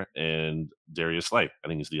there. And Darius Slay, I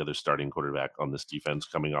think, is the other starting quarterback on this defense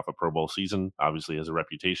coming off a Pro Bowl season, obviously has a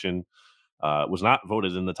reputation. Was not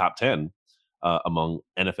voted in the top 10 among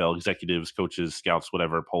NFL executives, coaches, scouts,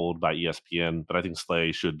 whatever, polled by ESPN. But I think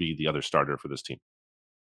Slay should be the other starter for this team.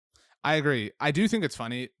 I agree. I do think it's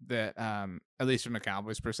funny that, at least from a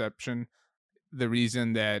Cowboys perception, the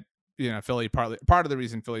reason that Philly part of the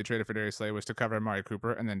reason Philly traded for Darius Slay was to cover Amari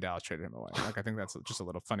Cooper, and then Dallas traded him away. Like I think that's just a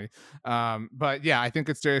little funny. But yeah, I think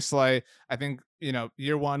it's Darius Slay. I think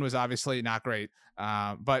year 1 was obviously not great,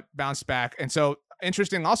 but bounced back, and so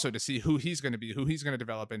interesting also to see who he's going to be, who he's going to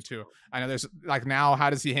develop into. I know there's like now,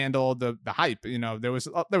 how does he handle the hype? There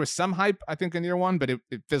was some hype I think in year 1, but it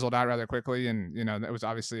fizzled out rather quickly, and that was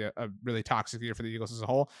obviously a really toxic year for the Eagles as a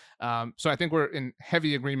whole. So I think we're in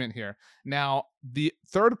heavy agreement here. Now the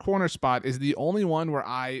third corner spot is the only one where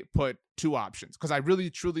I put 2 options because I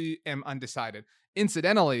really truly am undecided.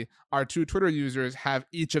 Incidentally, our 2 Twitter users have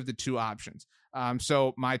each of the 2 options.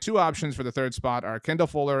 So my 2 options for the third spot are Kendall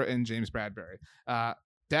Fuller and James Bradbury.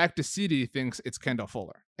 Dak DeCidi thinks it's Kendall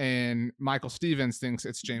Fuller, and Michael Stevens thinks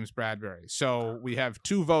it's James Bradbury. So we have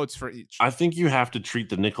 2 votes for each. I think you have to treat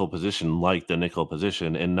the nickel position like the nickel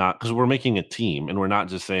position, and not because we're making a team and we're not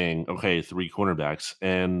just saying, okay, 3 cornerbacks.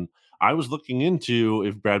 And I was looking into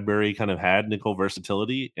if Bradbury kind of had nickel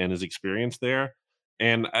versatility and his experience there.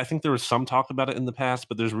 And I think there was some talk about it in the past,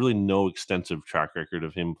 but there's really no extensive track record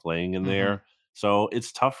of him playing in there. So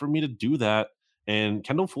it's tough for me to do that. And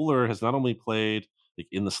Kendall Fuller has not only played like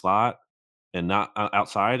in the slot and not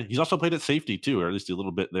outside. He's also played at safety too, or at least a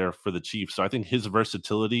little bit there for the Chiefs. So I think his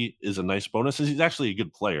versatility is a nice bonus. And he's actually a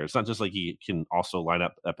good player. It's not just like he can also line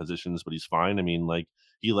up at positions, but he's fine. I mean, like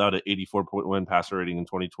he allowed an 84.1 passer rating in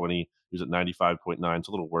 2020. He was at 95.9. It's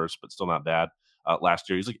a little worse, but still not bad. Last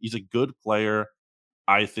year, he's a good player.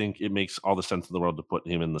 I think it makes all the sense in the world to put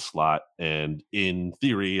him in the slot. And in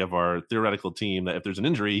theory of our theoretical team, that if there's an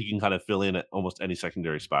injury, he can kind of fill in at almost any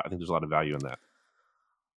secondary spot. I think there's a lot of value in that.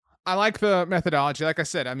 I like the methodology. Like I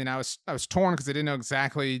said, I mean, I was torn because I didn't know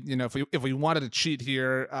exactly, if we wanted to cheat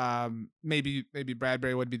here, maybe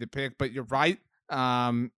Bradbury would be the pick. But you're right.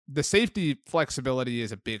 The safety flexibility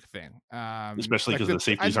is a big thing, especially because the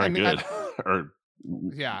safeties aren't good or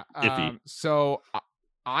iffy. So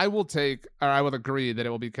I will agree that it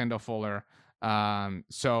will be Kendall Fuller.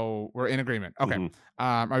 So we're in agreement. Okay.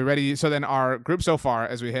 Are we ready? So then our group so far,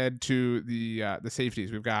 as we head to the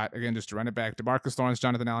safeties, we've got, again, just to run it back, DeMarcus Lawrence,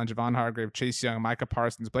 Jonathan Allen, Javon Hargrave, Chase Young, Micah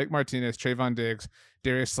Parsons, Blake Martinez, Trayvon Diggs,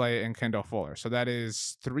 Darius Slay, and Kendall Fuller. So that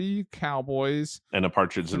is 3 Cowboys. And a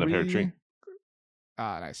partridge in a pear tree.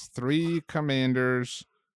 Nice. 3 Commanders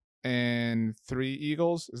and 3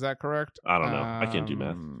 Eagles. Is that correct? I don't know. I can't do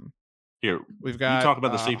math. Here, we've got you talk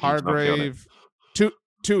about the safeties. Hargrave,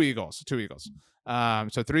 2 Eagles.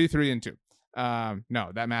 So 3, 3, and 2.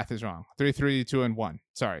 No, that math is wrong. 3, 3, 2, and 1.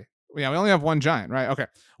 Sorry. Yeah, we only have 1 giant, right? Okay.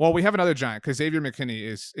 Well, we have another giant because Xavier McKinney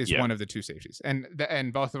is one of the 2 safeties,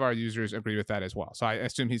 and both of our users agree with that as well. So I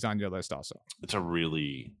assume he's on your list also. It's a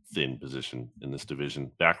really thin position in this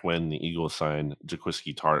division. Back when the Eagles signed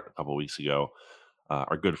Jaquiski Tartt a couple of weeks ago,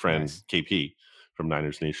 our good friend KP from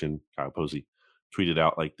Niners Nation, Kyle Posey, tweeted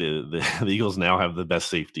out like the Eagles now have the best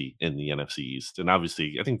safety in the NFC East. And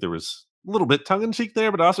obviously, I think there was a little bit tongue in cheek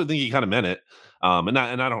there, but I also think he kind of meant it. And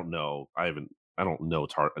I don't know. I don't know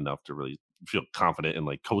Tartt enough to really feel confident in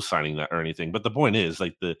like co-signing that or anything. But the point is,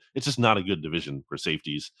 like, it's just not a good division for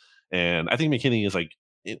safeties. And I think McKinney is like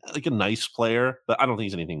a nice player, but I don't think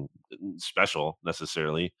he's anything special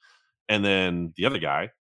necessarily. And then the other guy,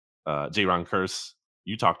 Jaron Kearse,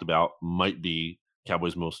 you talked about, might be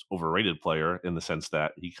Cowboys' most overrated player in the sense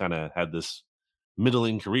that he kind of had this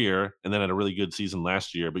middling career and then had a really good season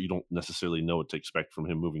last year, but you don't necessarily know what to expect from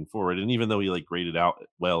him moving forward. And even though he like graded out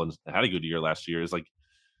well and had a good year last year,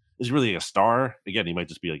 is really a star. Again, he might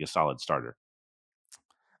just be like a solid starter.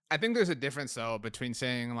 I think there's a difference though between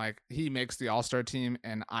saying like he makes the All-Star team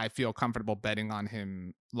and I feel comfortable betting on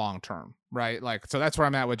him long term, right? Like, so that's where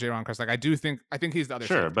I'm at with Jaron Kearse. Like, I think he's the other.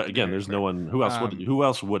 Sure, but again, there's no one. Who else would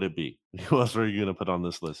it be? Who else are you going to put on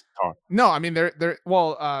this list? No, I mean to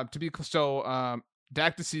be so.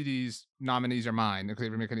 Dak DeCidi's nominees are mine,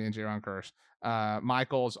 Xavier McKinney and Jaron Kearse.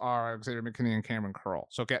 Michael's are Xavier McKinney and Cameron Curl.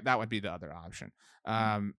 So that would be the other option.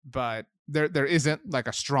 But there isn't like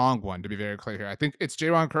a strong one, to be very clear here. I think it's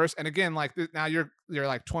Jaron Kearse. And again, like now you're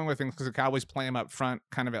like toying with things because the Cowboys play him up front,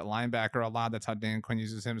 kind of at linebacker a lot. That's how Dan Quinn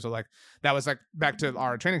uses him. So like that was like back to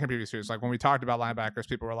our training camp preview series. Like when we talked about linebackers,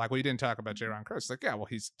 people were like, "Well, you didn't talk about Jaron Kearse." Like, yeah, well,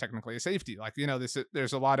 he's technically a safety. Like,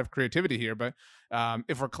 there's a lot of creativity here. But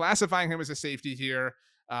if we're classifying him as a safety here,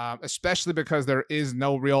 especially because there is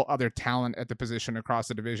no real other talent at the position across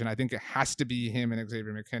the division, I think it has to be him and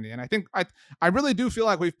Xavier McKinney. And I think I really do feel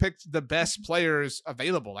like we've picked the best players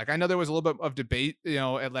available. Like I know there was a little bit of debate,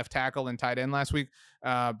 at left tackle and tight end last week,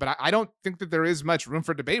 but I don't think that there is much room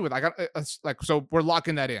for debate with. So we're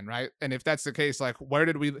locking that in, right? And if that's the case, like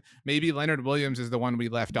maybe Leonard Williams is the one we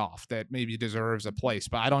left off that maybe deserves a place,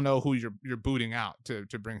 but I don't know who you're booting out to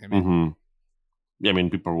bring him in. Yeah, I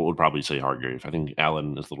mean, people would probably say Hargrave. I think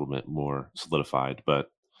Allen is a little bit more solidified.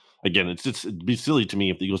 But again, it'd be silly to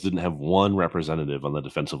me if the Eagles didn't have one representative on the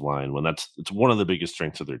defensive line when it's one of the biggest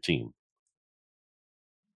strengths of their team.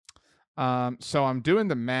 So I'm doing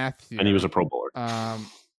the math here. And he was a Pro Bowler.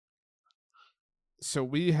 So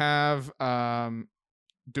we have,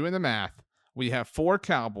 doing the math, we have 4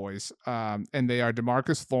 Cowboys, and they are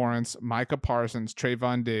DeMarcus Lawrence, Micah Parsons,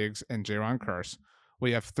 Trayvon Diggs, and Jaron Kearse.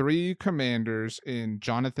 We have 3 Commanders in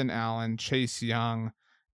Jonathan Allen, Chase Young,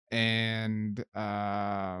 and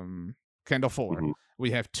Kendall Fuller. Mm-hmm. We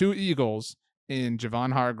have 2 Eagles in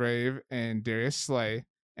Javon Hargrave and Darius Slay.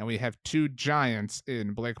 and we have 2 Giants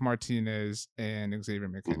in Blake Martinez and Xavier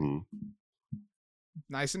McKinney. Mm-hmm.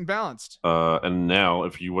 Nice and balanced. And now,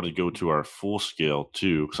 if you want to go to our full scale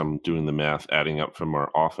too, because I'm doing the math, adding up from our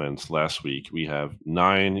offense last week, we have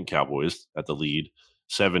 9 Cowboys at the lead,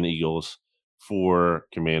 7 Eagles, 4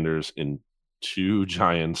 Commanders, and 2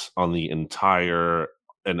 Giants on the entire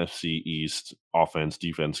NFC East offense,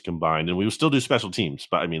 defense combined. And we will still do special teams,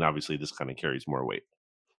 but I mean, obviously, this kind of carries more weight.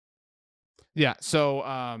 Yeah. So,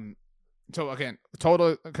 again,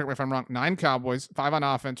 total, correct me if I'm wrong, 9 Cowboys, 5 on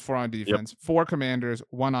offense, 4 on defense, 4 Commanders,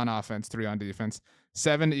 1 on offense, 3 on defense,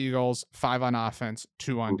 7 Eagles, 5 on offense,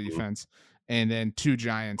 2 on defense, and then 2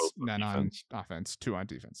 Giants, none on offense, 2 on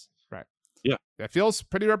defense. Right. Yeah. That feels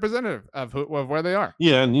pretty representative of where they are.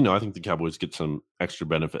 Yeah. And, I think the Cowboys get some extra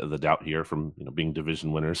benefit of the doubt here from, being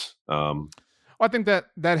division winners. Well, I think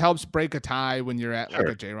that helps break a tie when you're at like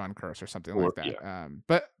a J-Ron curse or something like that. Yeah.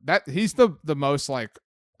 But that he's the most like,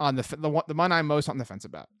 on the one I'm most on the fence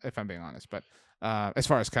about, if I'm being honest, but as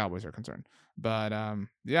far as Cowboys are concerned. But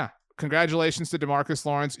yeah, congratulations to DeMarcus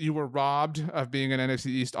Lawrence. You were robbed of being an NFC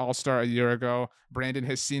East All-Star a year ago. Brandon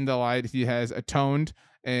has seen the light. He has atoned,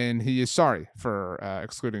 and he is sorry for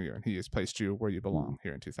excluding you, and he has placed you where you belong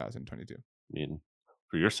here in 2022. I mean,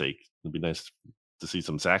 for your sake, it'd be nice to see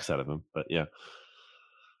some sacks out of him, but yeah.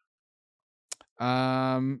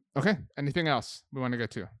 Okay. Anything else we want to get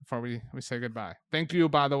to before we say goodbye? Thank you,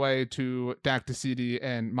 by the way, to Dak DeCidi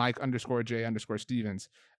and Mike_J_Stevens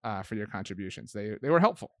for your contributions. They were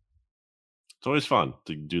helpful. It's always fun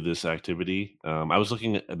to do this activity. I was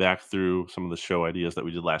looking back through some of the show ideas that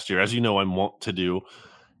we did last year, as you know, I want to do.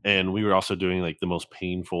 And we were also doing like the most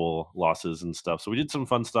painful losses and stuff. So we did some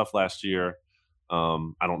fun stuff last year. I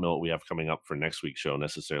don't know what we have coming up for next week's show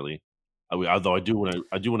necessarily. Although I do want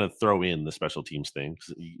to throw in the special teams thing,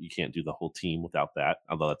 because you can't do the whole team without that.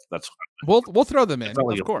 Although that's we'll throw them in,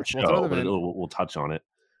 of course. We'll throw them in. We'll touch on it.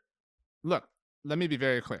 Look, let me be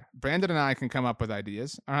very clear. Brandon and I can come up with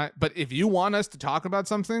ideas, all right? But if you want us to talk about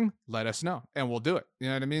something, let us know, and we'll do it. You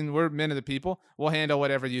know what I mean? We're men of the people. We'll handle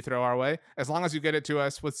whatever you throw our way. As long as you get it to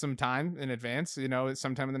us with some time in advance,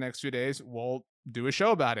 sometime in the next few days, we'll do a show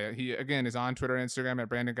about it. He, again, is on Twitter and Instagram at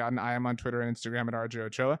Brandon Godden. I am on Twitter and Instagram at RJ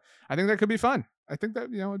Ochoa. I think that could be fun. I think that,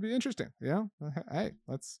 would be interesting. Hey,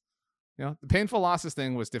 let's, the painful losses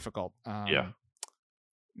thing was difficult. Yeah.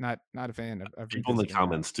 Not a fan of people in the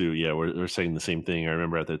comments too. Yeah, we're saying the same thing. I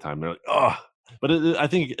remember at the time they're like, oh, but I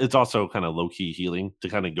think it's also kind of low key healing to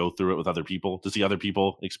kind of go through it with other people, to see other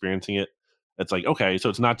people experiencing it. It's like, okay, so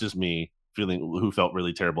it's not just me who felt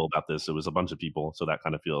really terrible about this. It was a bunch of people, so that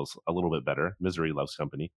kind of feels a little bit better. Misery loves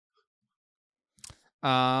company.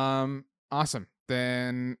 Awesome.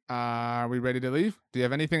 Then are we ready to leave? Do you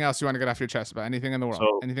have anything else you want to get off your chest about anything in the world?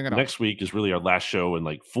 So anything at all? Next week is really our last show in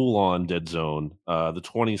like full on dead zone. The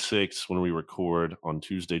 26th, when we record on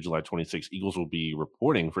Tuesday, July 26th, Eagles will be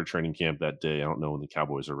reporting for training camp that day. I don't know when the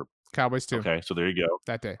Cowboys are. Cowboys too. Okay, so there you go.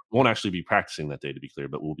 That day. Won't actually be practicing that day, to be clear,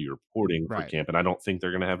 but we'll be reporting for camp, and I don't think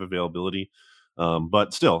they're going to have availability.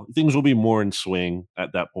 But still, things will be more in swing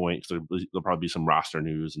at that point. So there'll probably be some roster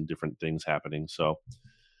news and different things happening. So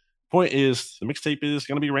point is, the mixtape is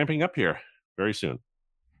going to be ramping up here very soon.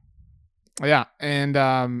 Yeah,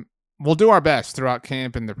 and we'll do our best throughout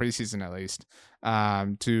camp and the preseason at least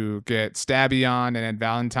to get Stabby on and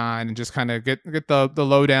Valentine and just kind of get the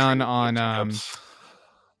lowdown on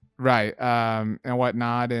right and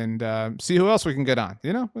whatnot, and see who else we can get on.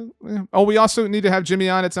 Oh, we also need to have Jimmy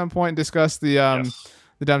on at some point and discuss the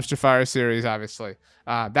Dumpster Fire series. Obviously,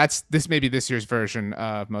 this may be this year's version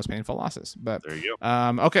of Most Painful Losses. But there you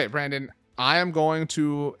go. Okay, Brandon, I am going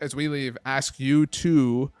to, as we leave, ask you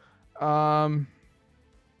to. I'm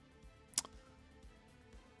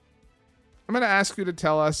going to ask you to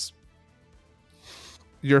tell us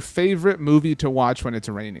your favorite movie to watch when it's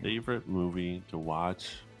raining. Favorite movie to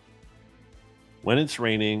watch when it's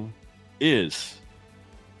raining is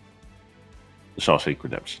The Shawshank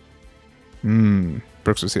Redemption.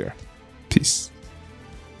 Brooks was here. Peace.